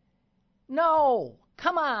together? No.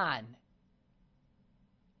 Come on.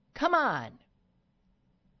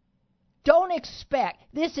 Don't expect.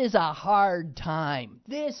 This is a hard time.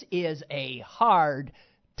 It's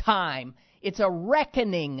a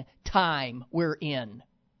reckoning time we're in.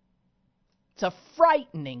 It's a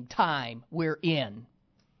frightening time we're in.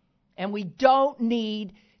 And we don't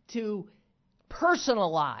need to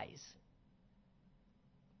personalize.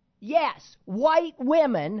 Yes, white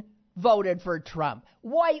women voted for Trump.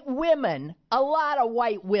 White women, a lot of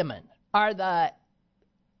white women have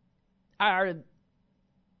sided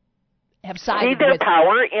see their with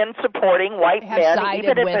power in supporting white men,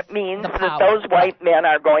 even if it means that those white men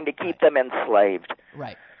are going to keep them enslaved.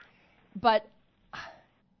 Right. But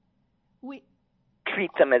we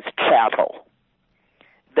treat them as chattel,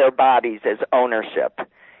 their bodies as ownership.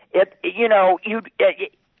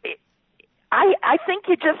 I think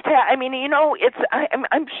you just have,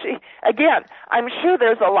 I'm sure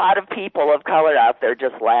there's a lot of people of color out there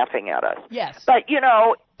just laughing at us. Yes. But,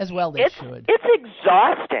 as well they should. It's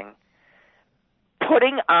exhausting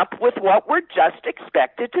putting up with what we're just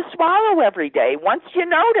expected to swallow every day once you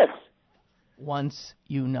notice.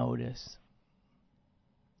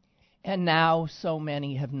 And now so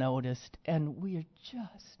many have noticed, and we're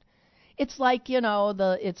just... It's like,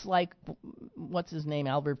 what's his name,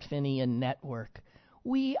 Albert Finney and Network.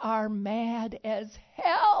 We are mad as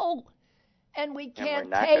hell, and we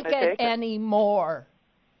can't take it anymore.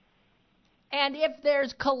 And if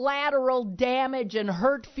there's collateral damage and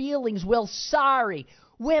hurt feelings, well, sorry.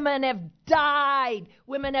 Women have died.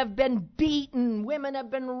 Women have been beaten. Women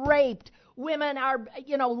have been raped. Women are,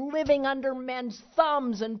 living under men's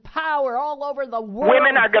thumbs and power all over the world.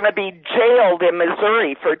 Women are going to be jailed in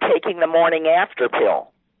Missouri for taking the morning after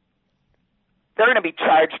pill. They're going to be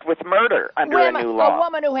charged with murder under a new law. A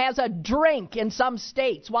woman who has a drink in some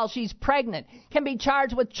states while she's pregnant can be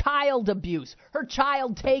charged with child abuse. Her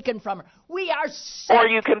child taken from her. We are sick of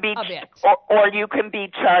it. Or you can be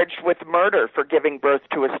charged with murder for giving birth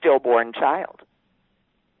to a stillborn child.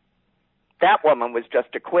 That woman was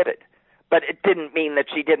just acquitted. But it didn't mean that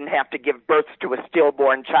she didn't have to give birth to a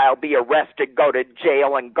stillborn child, be arrested, go to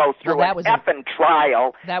jail, and go through an effing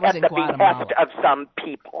trial at the behest of some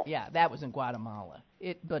people. Yeah, that was in Guatemala.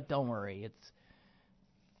 But don't worry,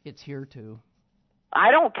 it's here too.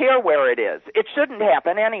 I don't care where it is. It shouldn't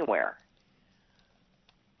happen anywhere.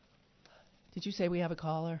 Did you say we have a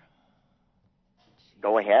caller?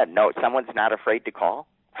 Go ahead. No, someone's not afraid to call.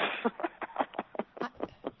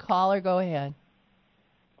 Caller, go ahead.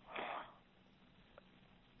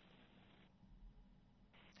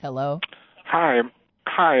 Hello? Hi,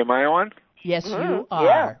 am I on? Yes, you are.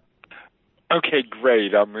 Yeah. Okay,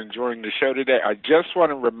 great. I'm enjoying the show today. I just want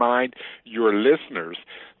to remind your listeners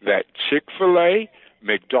that Chick-fil-A,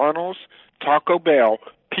 McDonald's, Taco Bell,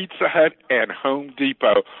 Pizza Hut, and Home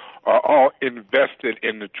Depot are all invested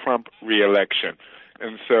in the Trump reelection.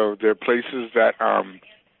 And so they're places that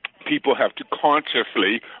people have to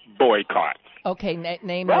consciously boycott. Okay,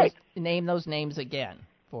 name those names again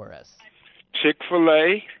for us.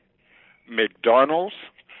 Chick-fil-A, McDonald's,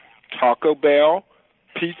 Taco Bell,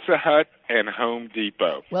 Pizza Hut, and Home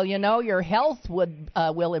Depot. Well, your health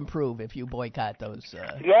will improve if you boycott those.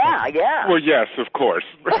 Yeah. Well, yes, of course.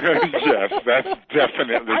 Yes, that's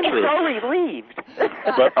definitely true. I'm so relieved.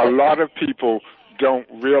 But a lot of people don't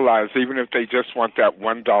realize, even if they just want that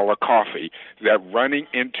 $1 coffee, that running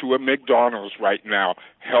into a McDonald's right now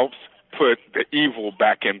helps put the evil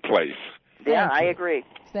back in place. Yeah, I agree.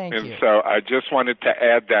 Thank you. And so I just wanted to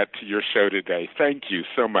add that to your show today. Thank you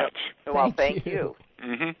so much. Well, thank you.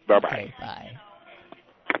 Mm-hmm. Bye-bye. Okay, bye.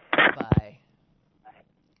 Bye.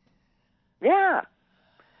 Yeah.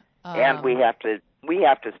 And we have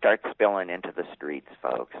to start spilling into the streets,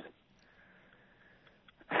 folks.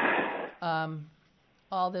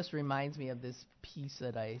 All this reminds me of this piece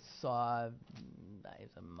that I saw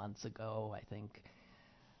months ago, I think,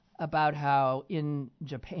 about how in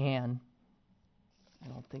Japan, I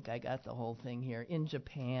don't think I got the whole thing here. In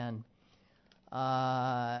Japan,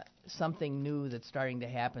 something new that's starting to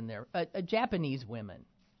happen there. Japanese women,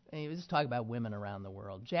 and let's talk about women around the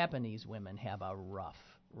world. Japanese women have a rough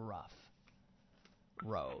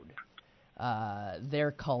road.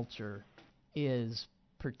 Their culture is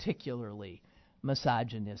particularly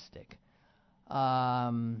misogynistic.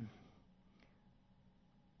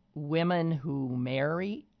 Women who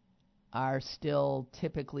marry are still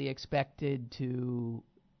typically expected to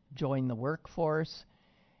join the workforce,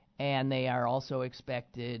 and they are also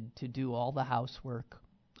expected to do all the housework,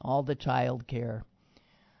 all the child care,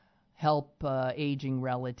 help aging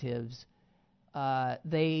relatives.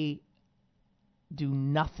 They do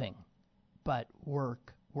nothing but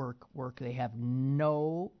work. They have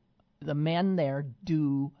the men there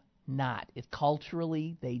do not.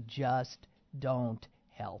 Culturally, they just don't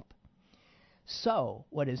help. So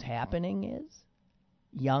what is happening is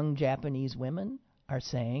young Japanese women are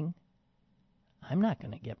saying, I'm not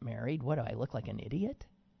going to get married. What, do I look like an idiot?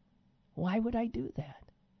 Why would I do that?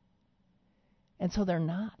 And so they're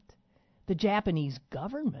not. The Japanese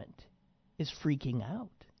government is freaking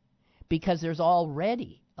out because there's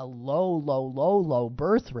already a low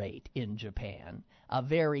birth rate in Japan, a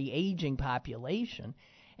very aging population,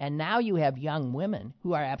 and now you have young women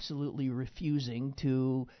who are absolutely refusing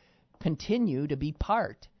to continue to be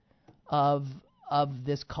part of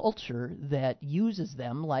this culture that uses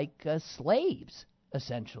them like slaves,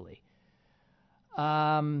 essentially.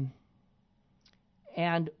 And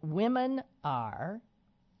women are,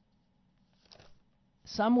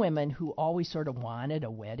 some women who always sort of wanted a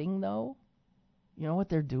wedding, though, you know what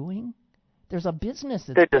they're doing? There's a business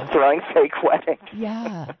that's... They're just throwing fake weddings.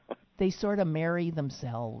 Yeah. They sort of marry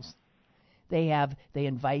themselves. They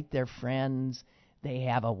invite their friends. They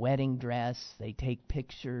have a wedding dress. They take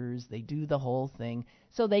pictures. They do the whole thing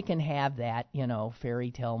so they can have that,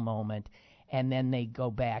 fairy tale moment. And then they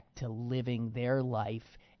go back to living their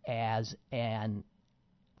life as an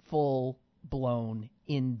full-blown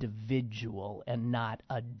individual and not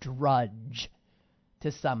a drudge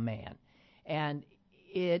to some man. And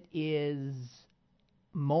it is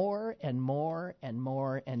more and more and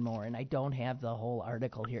more and more. And I don't have the whole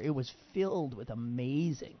article here. It was filled with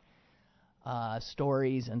amazing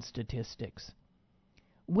stories and statistics.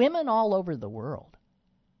 Women all over the world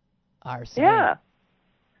are saying... Yeah.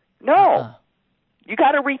 No. You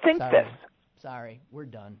got to rethink this. Sorry, we're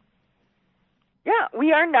done. Yeah,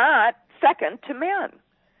 we are not second to men.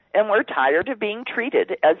 And we're tired of being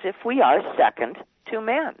treated as if we are second to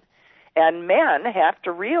men. And men have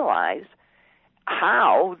to realize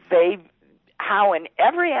how in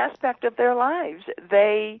every aspect of their lives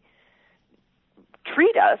they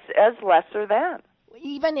treat us as lesser than.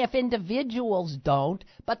 Even if individuals don't,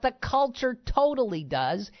 but the culture totally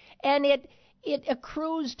does, and it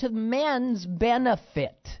accrues to men's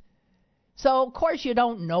benefit. So, of course, you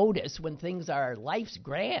don't notice when things are life's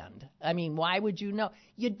grand. I mean, why would you know?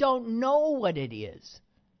 You don't know what it is.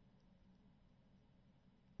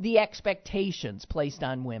 The expectations placed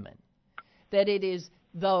on women. That it is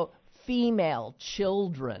the female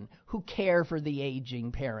children who care for the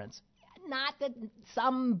aging parents. Not that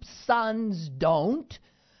some sons don't,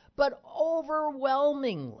 but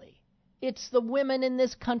overwhelmingly, it's the women in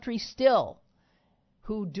this country still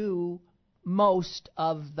who do most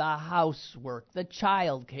of the housework, the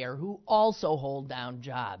child care, who also hold down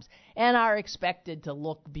jobs and are expected to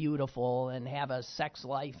look beautiful and have a sex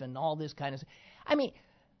life and all this kind of stuff. I mean,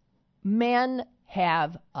 men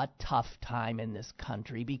have a tough time in this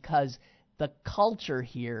country because the culture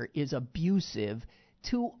here is abusive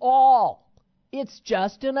to all. It's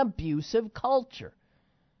just an abusive culture.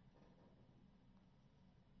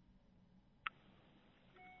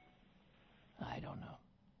 I don't know.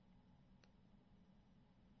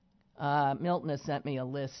 Milton has sent me a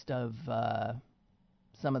list of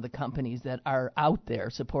some of the companies that are out there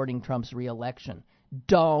supporting Trump's reelection.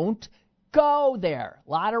 Don't go there. A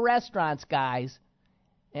lot of restaurants, guys,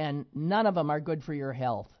 and none of them are good for your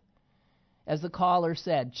health. As the caller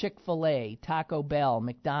said, Chick-fil-A, Taco Bell,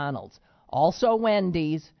 McDonald's, also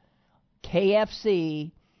Wendy's,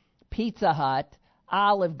 KFC, Pizza Hut,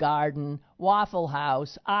 Olive Garden, Waffle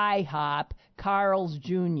House, IHOP, Carl's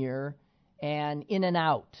Jr., and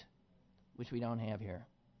In-N-Out, which we don't have here.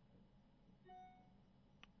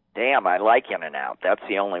 Damn, I like In-N-Out. That's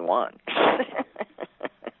the only one.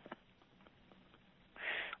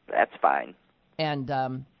 That's fine.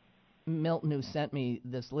 And Milton, who sent me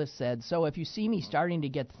this list, said, so if you see me starting to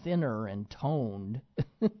get thinner and toned,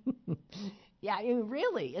 yeah,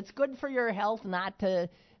 really, it's good for your health not to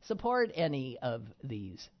support any of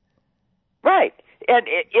these. Right. And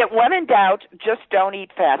when in doubt, just don't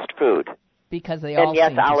eat fast food. Because they all and yes,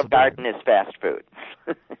 seem to Olive Garden is fast food.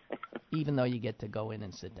 Even though you get to go in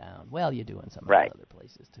and sit down. Well, you do in some right. other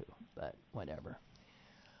places too, but whatever.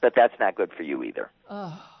 But that's not good for you either.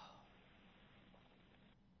 Oh.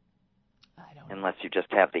 I don't know. Unless you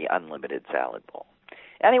just have the unlimited salad bowl.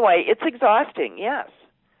 Anyway, it's exhausting, yes.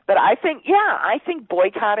 But I think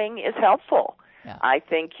boycotting is helpful. Yeah. I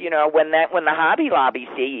think, when the Hobby Lobby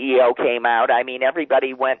CEO came out, I mean,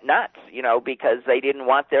 everybody went nuts, because they didn't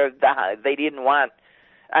want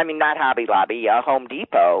not Hobby Lobby, Home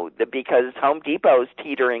Depot, because Home Depot's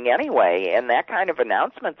teetering anyway, and that kind of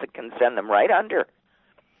announcement that can send them right under.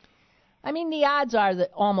 I mean, the odds are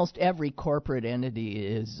that almost every corporate entity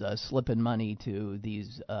is slipping money to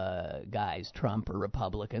these guys, Trump or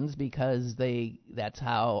Republicans, because that's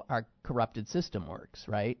how our corrupted system works,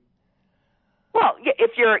 right? Well,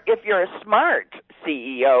 if you're a smart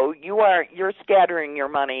CEO, you're scattering your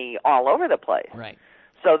money all over the place, right?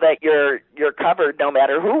 So that you're covered no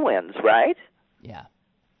matter who wins, right? Yeah.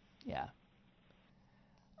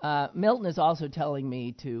 Milton is also telling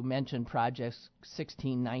me to mention Project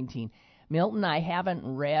 1619. Milton, I haven't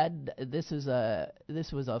read. This was a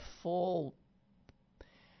full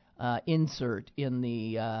insert in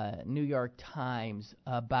the New York Times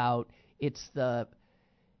about it's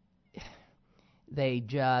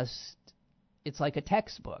like a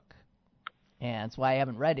textbook, and that's why I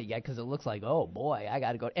haven't read it yet, because it looks like, oh boy, I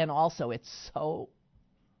got to go. And also,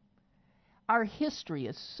 our history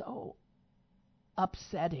is so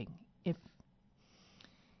upsetting.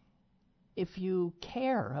 If you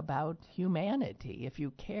care about humanity, if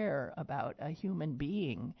you care about a human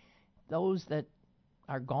being, those that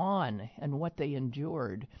are gone and what they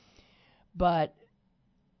endured. But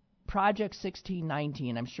Project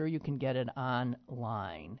 1619, I'm sure you can get it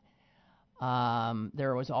online.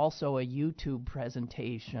 There was also a YouTube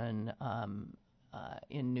presentation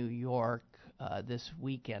in New York this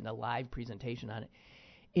weekend, a live presentation on it.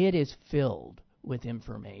 It is filled with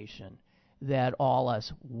information that all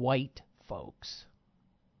us white folks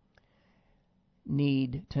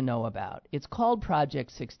need to know about. It's called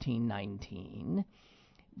Project 1619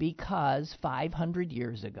 because 500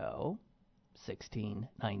 years ago,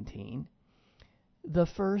 1619, the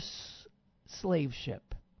first slave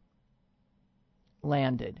ship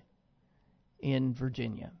landed in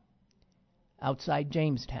Virginia, outside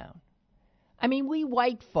Jamestown. I mean, we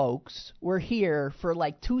white folks were here for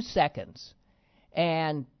like 2 seconds,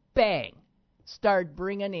 and bang, start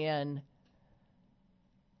bringing in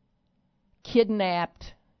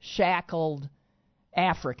kidnapped, shackled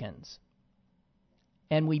Africans,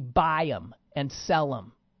 and we buy them and sell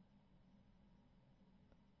them.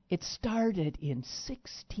 It started in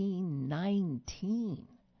 1619.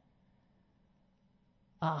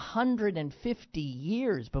 150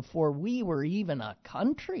 years before we were even a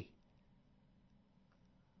country.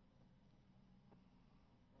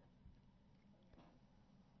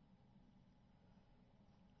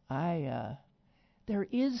 There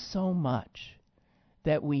is so much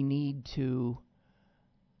that we need to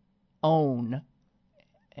own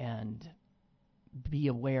and be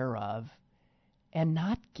aware of and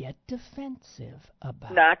not get defensive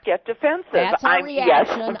about. Not get defensive. That's a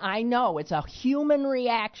reaction. Yes. I know. It's a human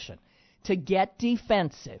reaction to get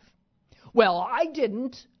defensive. Well, I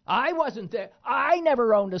didn't. I wasn't there. I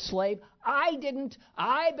never owned a slave. I didn't.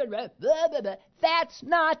 Blah, blah, blah. That's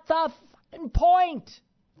not the point.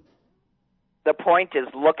 The point is,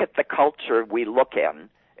 look at the culture we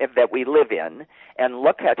that we live in, and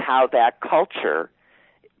look at how that culture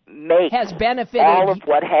makes has benefited all of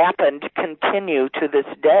what happened continue to this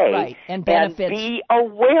day. Right, and benefits. And be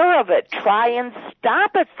aware of it. Try and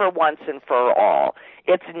stop it for once and for all.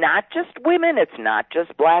 It's not just women. It's not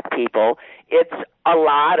just black people. It's a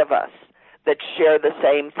lot of us that share the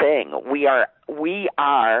same thing. We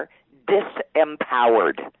are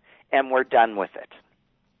disempowered, and we're done with it.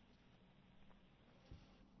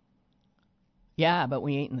 Yeah, but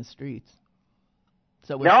we ain't in the streets.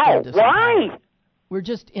 So we're no, why? We're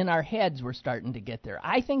just in our heads, we're starting to get there.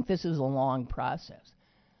 I think this is a long process.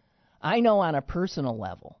 I know on a personal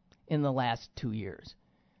level, in the last 2 years,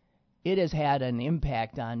 it has had an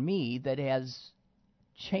impact on me that has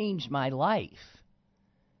changed my life.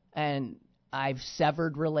 And I've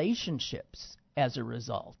severed relationships as a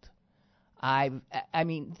result. I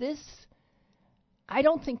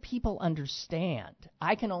don't think people understand.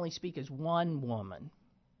 I can only speak as one woman.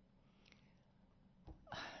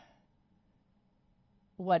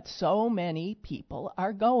 What so many people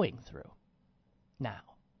are going through now.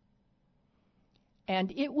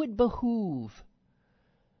 And it would behoove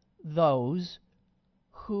those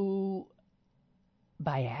who,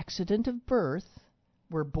 by accident of birth,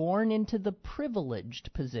 were born into the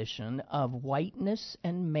privileged position of whiteness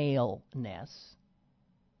and maleness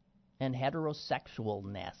and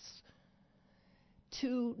heterosexualness,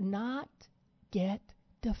 to not get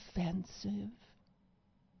defensive,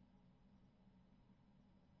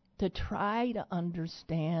 to try to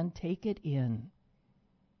understand, take it in.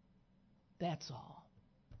 That's all.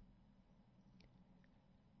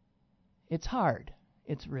 It's hard.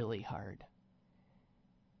 It's really hard.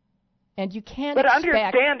 And you can't But expect...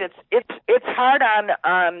 understand, it's hard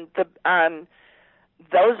on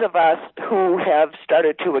those of us who have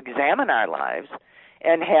started to examine our lives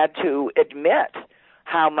and had to admit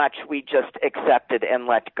how much we just accepted and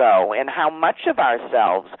let go, and how much of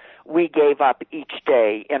ourselves we gave up each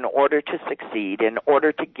day in order to succeed, in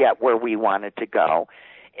order to get where we wanted to go,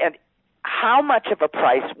 and how much of a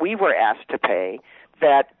price we were asked to pay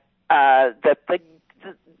that the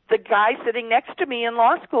guy sitting next to me in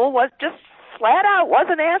law school was just flat out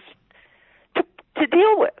wasn't asked to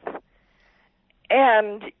deal with.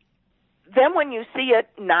 And then when you see it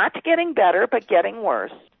not getting better but getting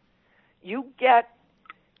worse, you get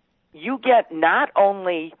not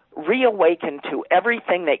only reawakened to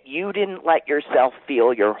everything that you didn't let yourself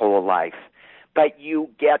feel your whole life, but you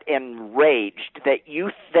get enraged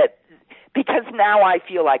because now I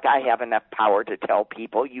feel like I have enough power to tell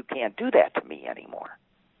people you can't do that to me anymore.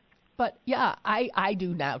 But yeah, I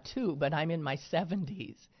do now too, but I'm in my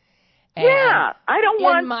 70s. And yeah, I don't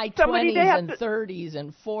want in my 20s and 30s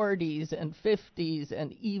and 40s and 50s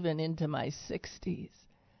and even into my 60s.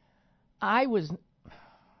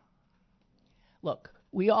 Look,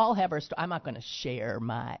 we all have our story. I'm not going to share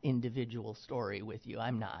my individual story with you.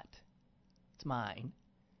 I'm not. It's mine.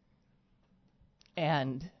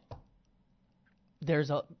 And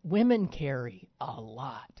women carry a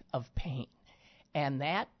lot of pain. And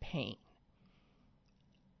that pain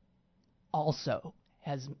also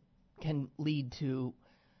can lead to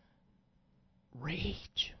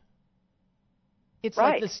rage. It's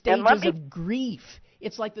right. Like the stages of grief.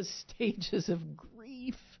 It's like the stages of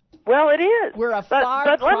grief. Well, it is. We're a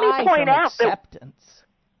far cry from acceptance.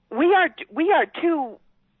 We are two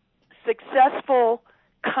successful,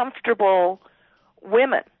 comfortable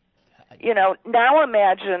women. You know, now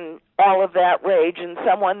imagine all of that rage in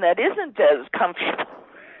someone that isn't as comfortable.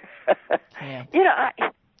 Yeah. You know,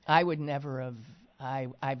 I would never have.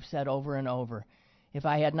 I've said over and over, if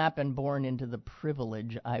I had not been born into the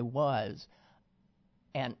privilege I was,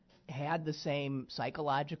 and had the same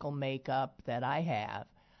psychological makeup that I have,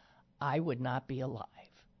 I would not be alive.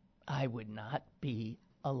 I would not be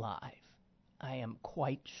alive. I am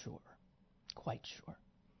quite sure. Quite sure.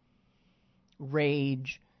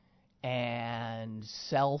 Rage and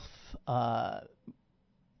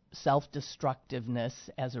self-destructiveness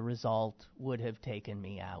as a result would have taken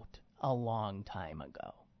me out a long time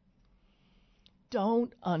ago.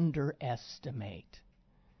 Don't underestimate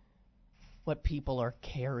what people are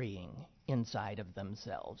carrying inside of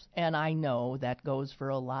themselves. And I know that goes for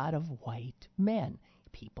a lot of white men,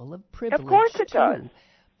 people of privilege. Of course it does.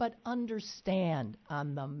 But understand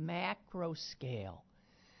on the macro scale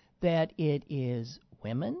that it is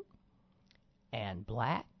women and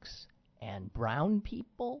blacks and brown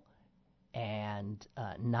people and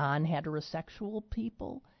non-heterosexual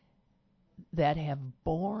people that have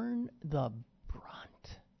borne the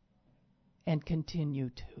brunt and continue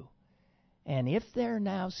to. And if they're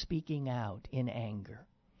now speaking out in anger,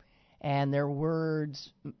 and their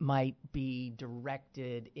words might be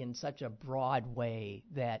directed in such a broad way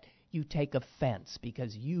that you take offense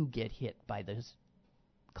because you get hit by this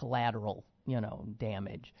collateral,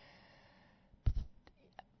 damage,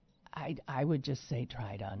 I would just say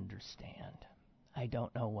try to understand. I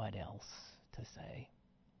don't know what else to say.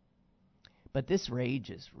 But this rage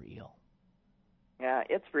is real. Yeah,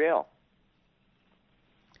 it's real.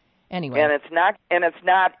 Anyway, and it's not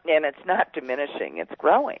diminishing. It's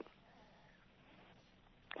growing.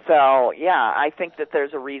 So, yeah, I think that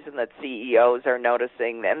there's a reason that CEOs are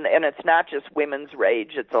noticing, and it's not just women's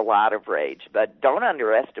rage, it's a lot of rage. But don't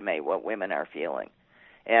underestimate what women are feeling,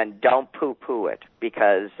 and don't poo-poo it,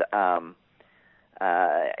 because at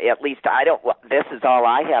least I don't. This is all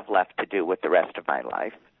I have left to do with the rest of my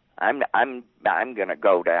life. I'm going to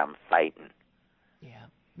go down fighting. Yeah,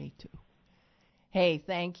 me too. Hey,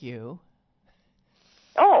 thank you.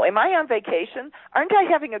 Oh, am I on vacation? Aren't I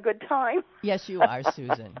having a good time? Yes, you are,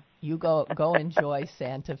 Susan. You go enjoy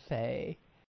Santa Fe.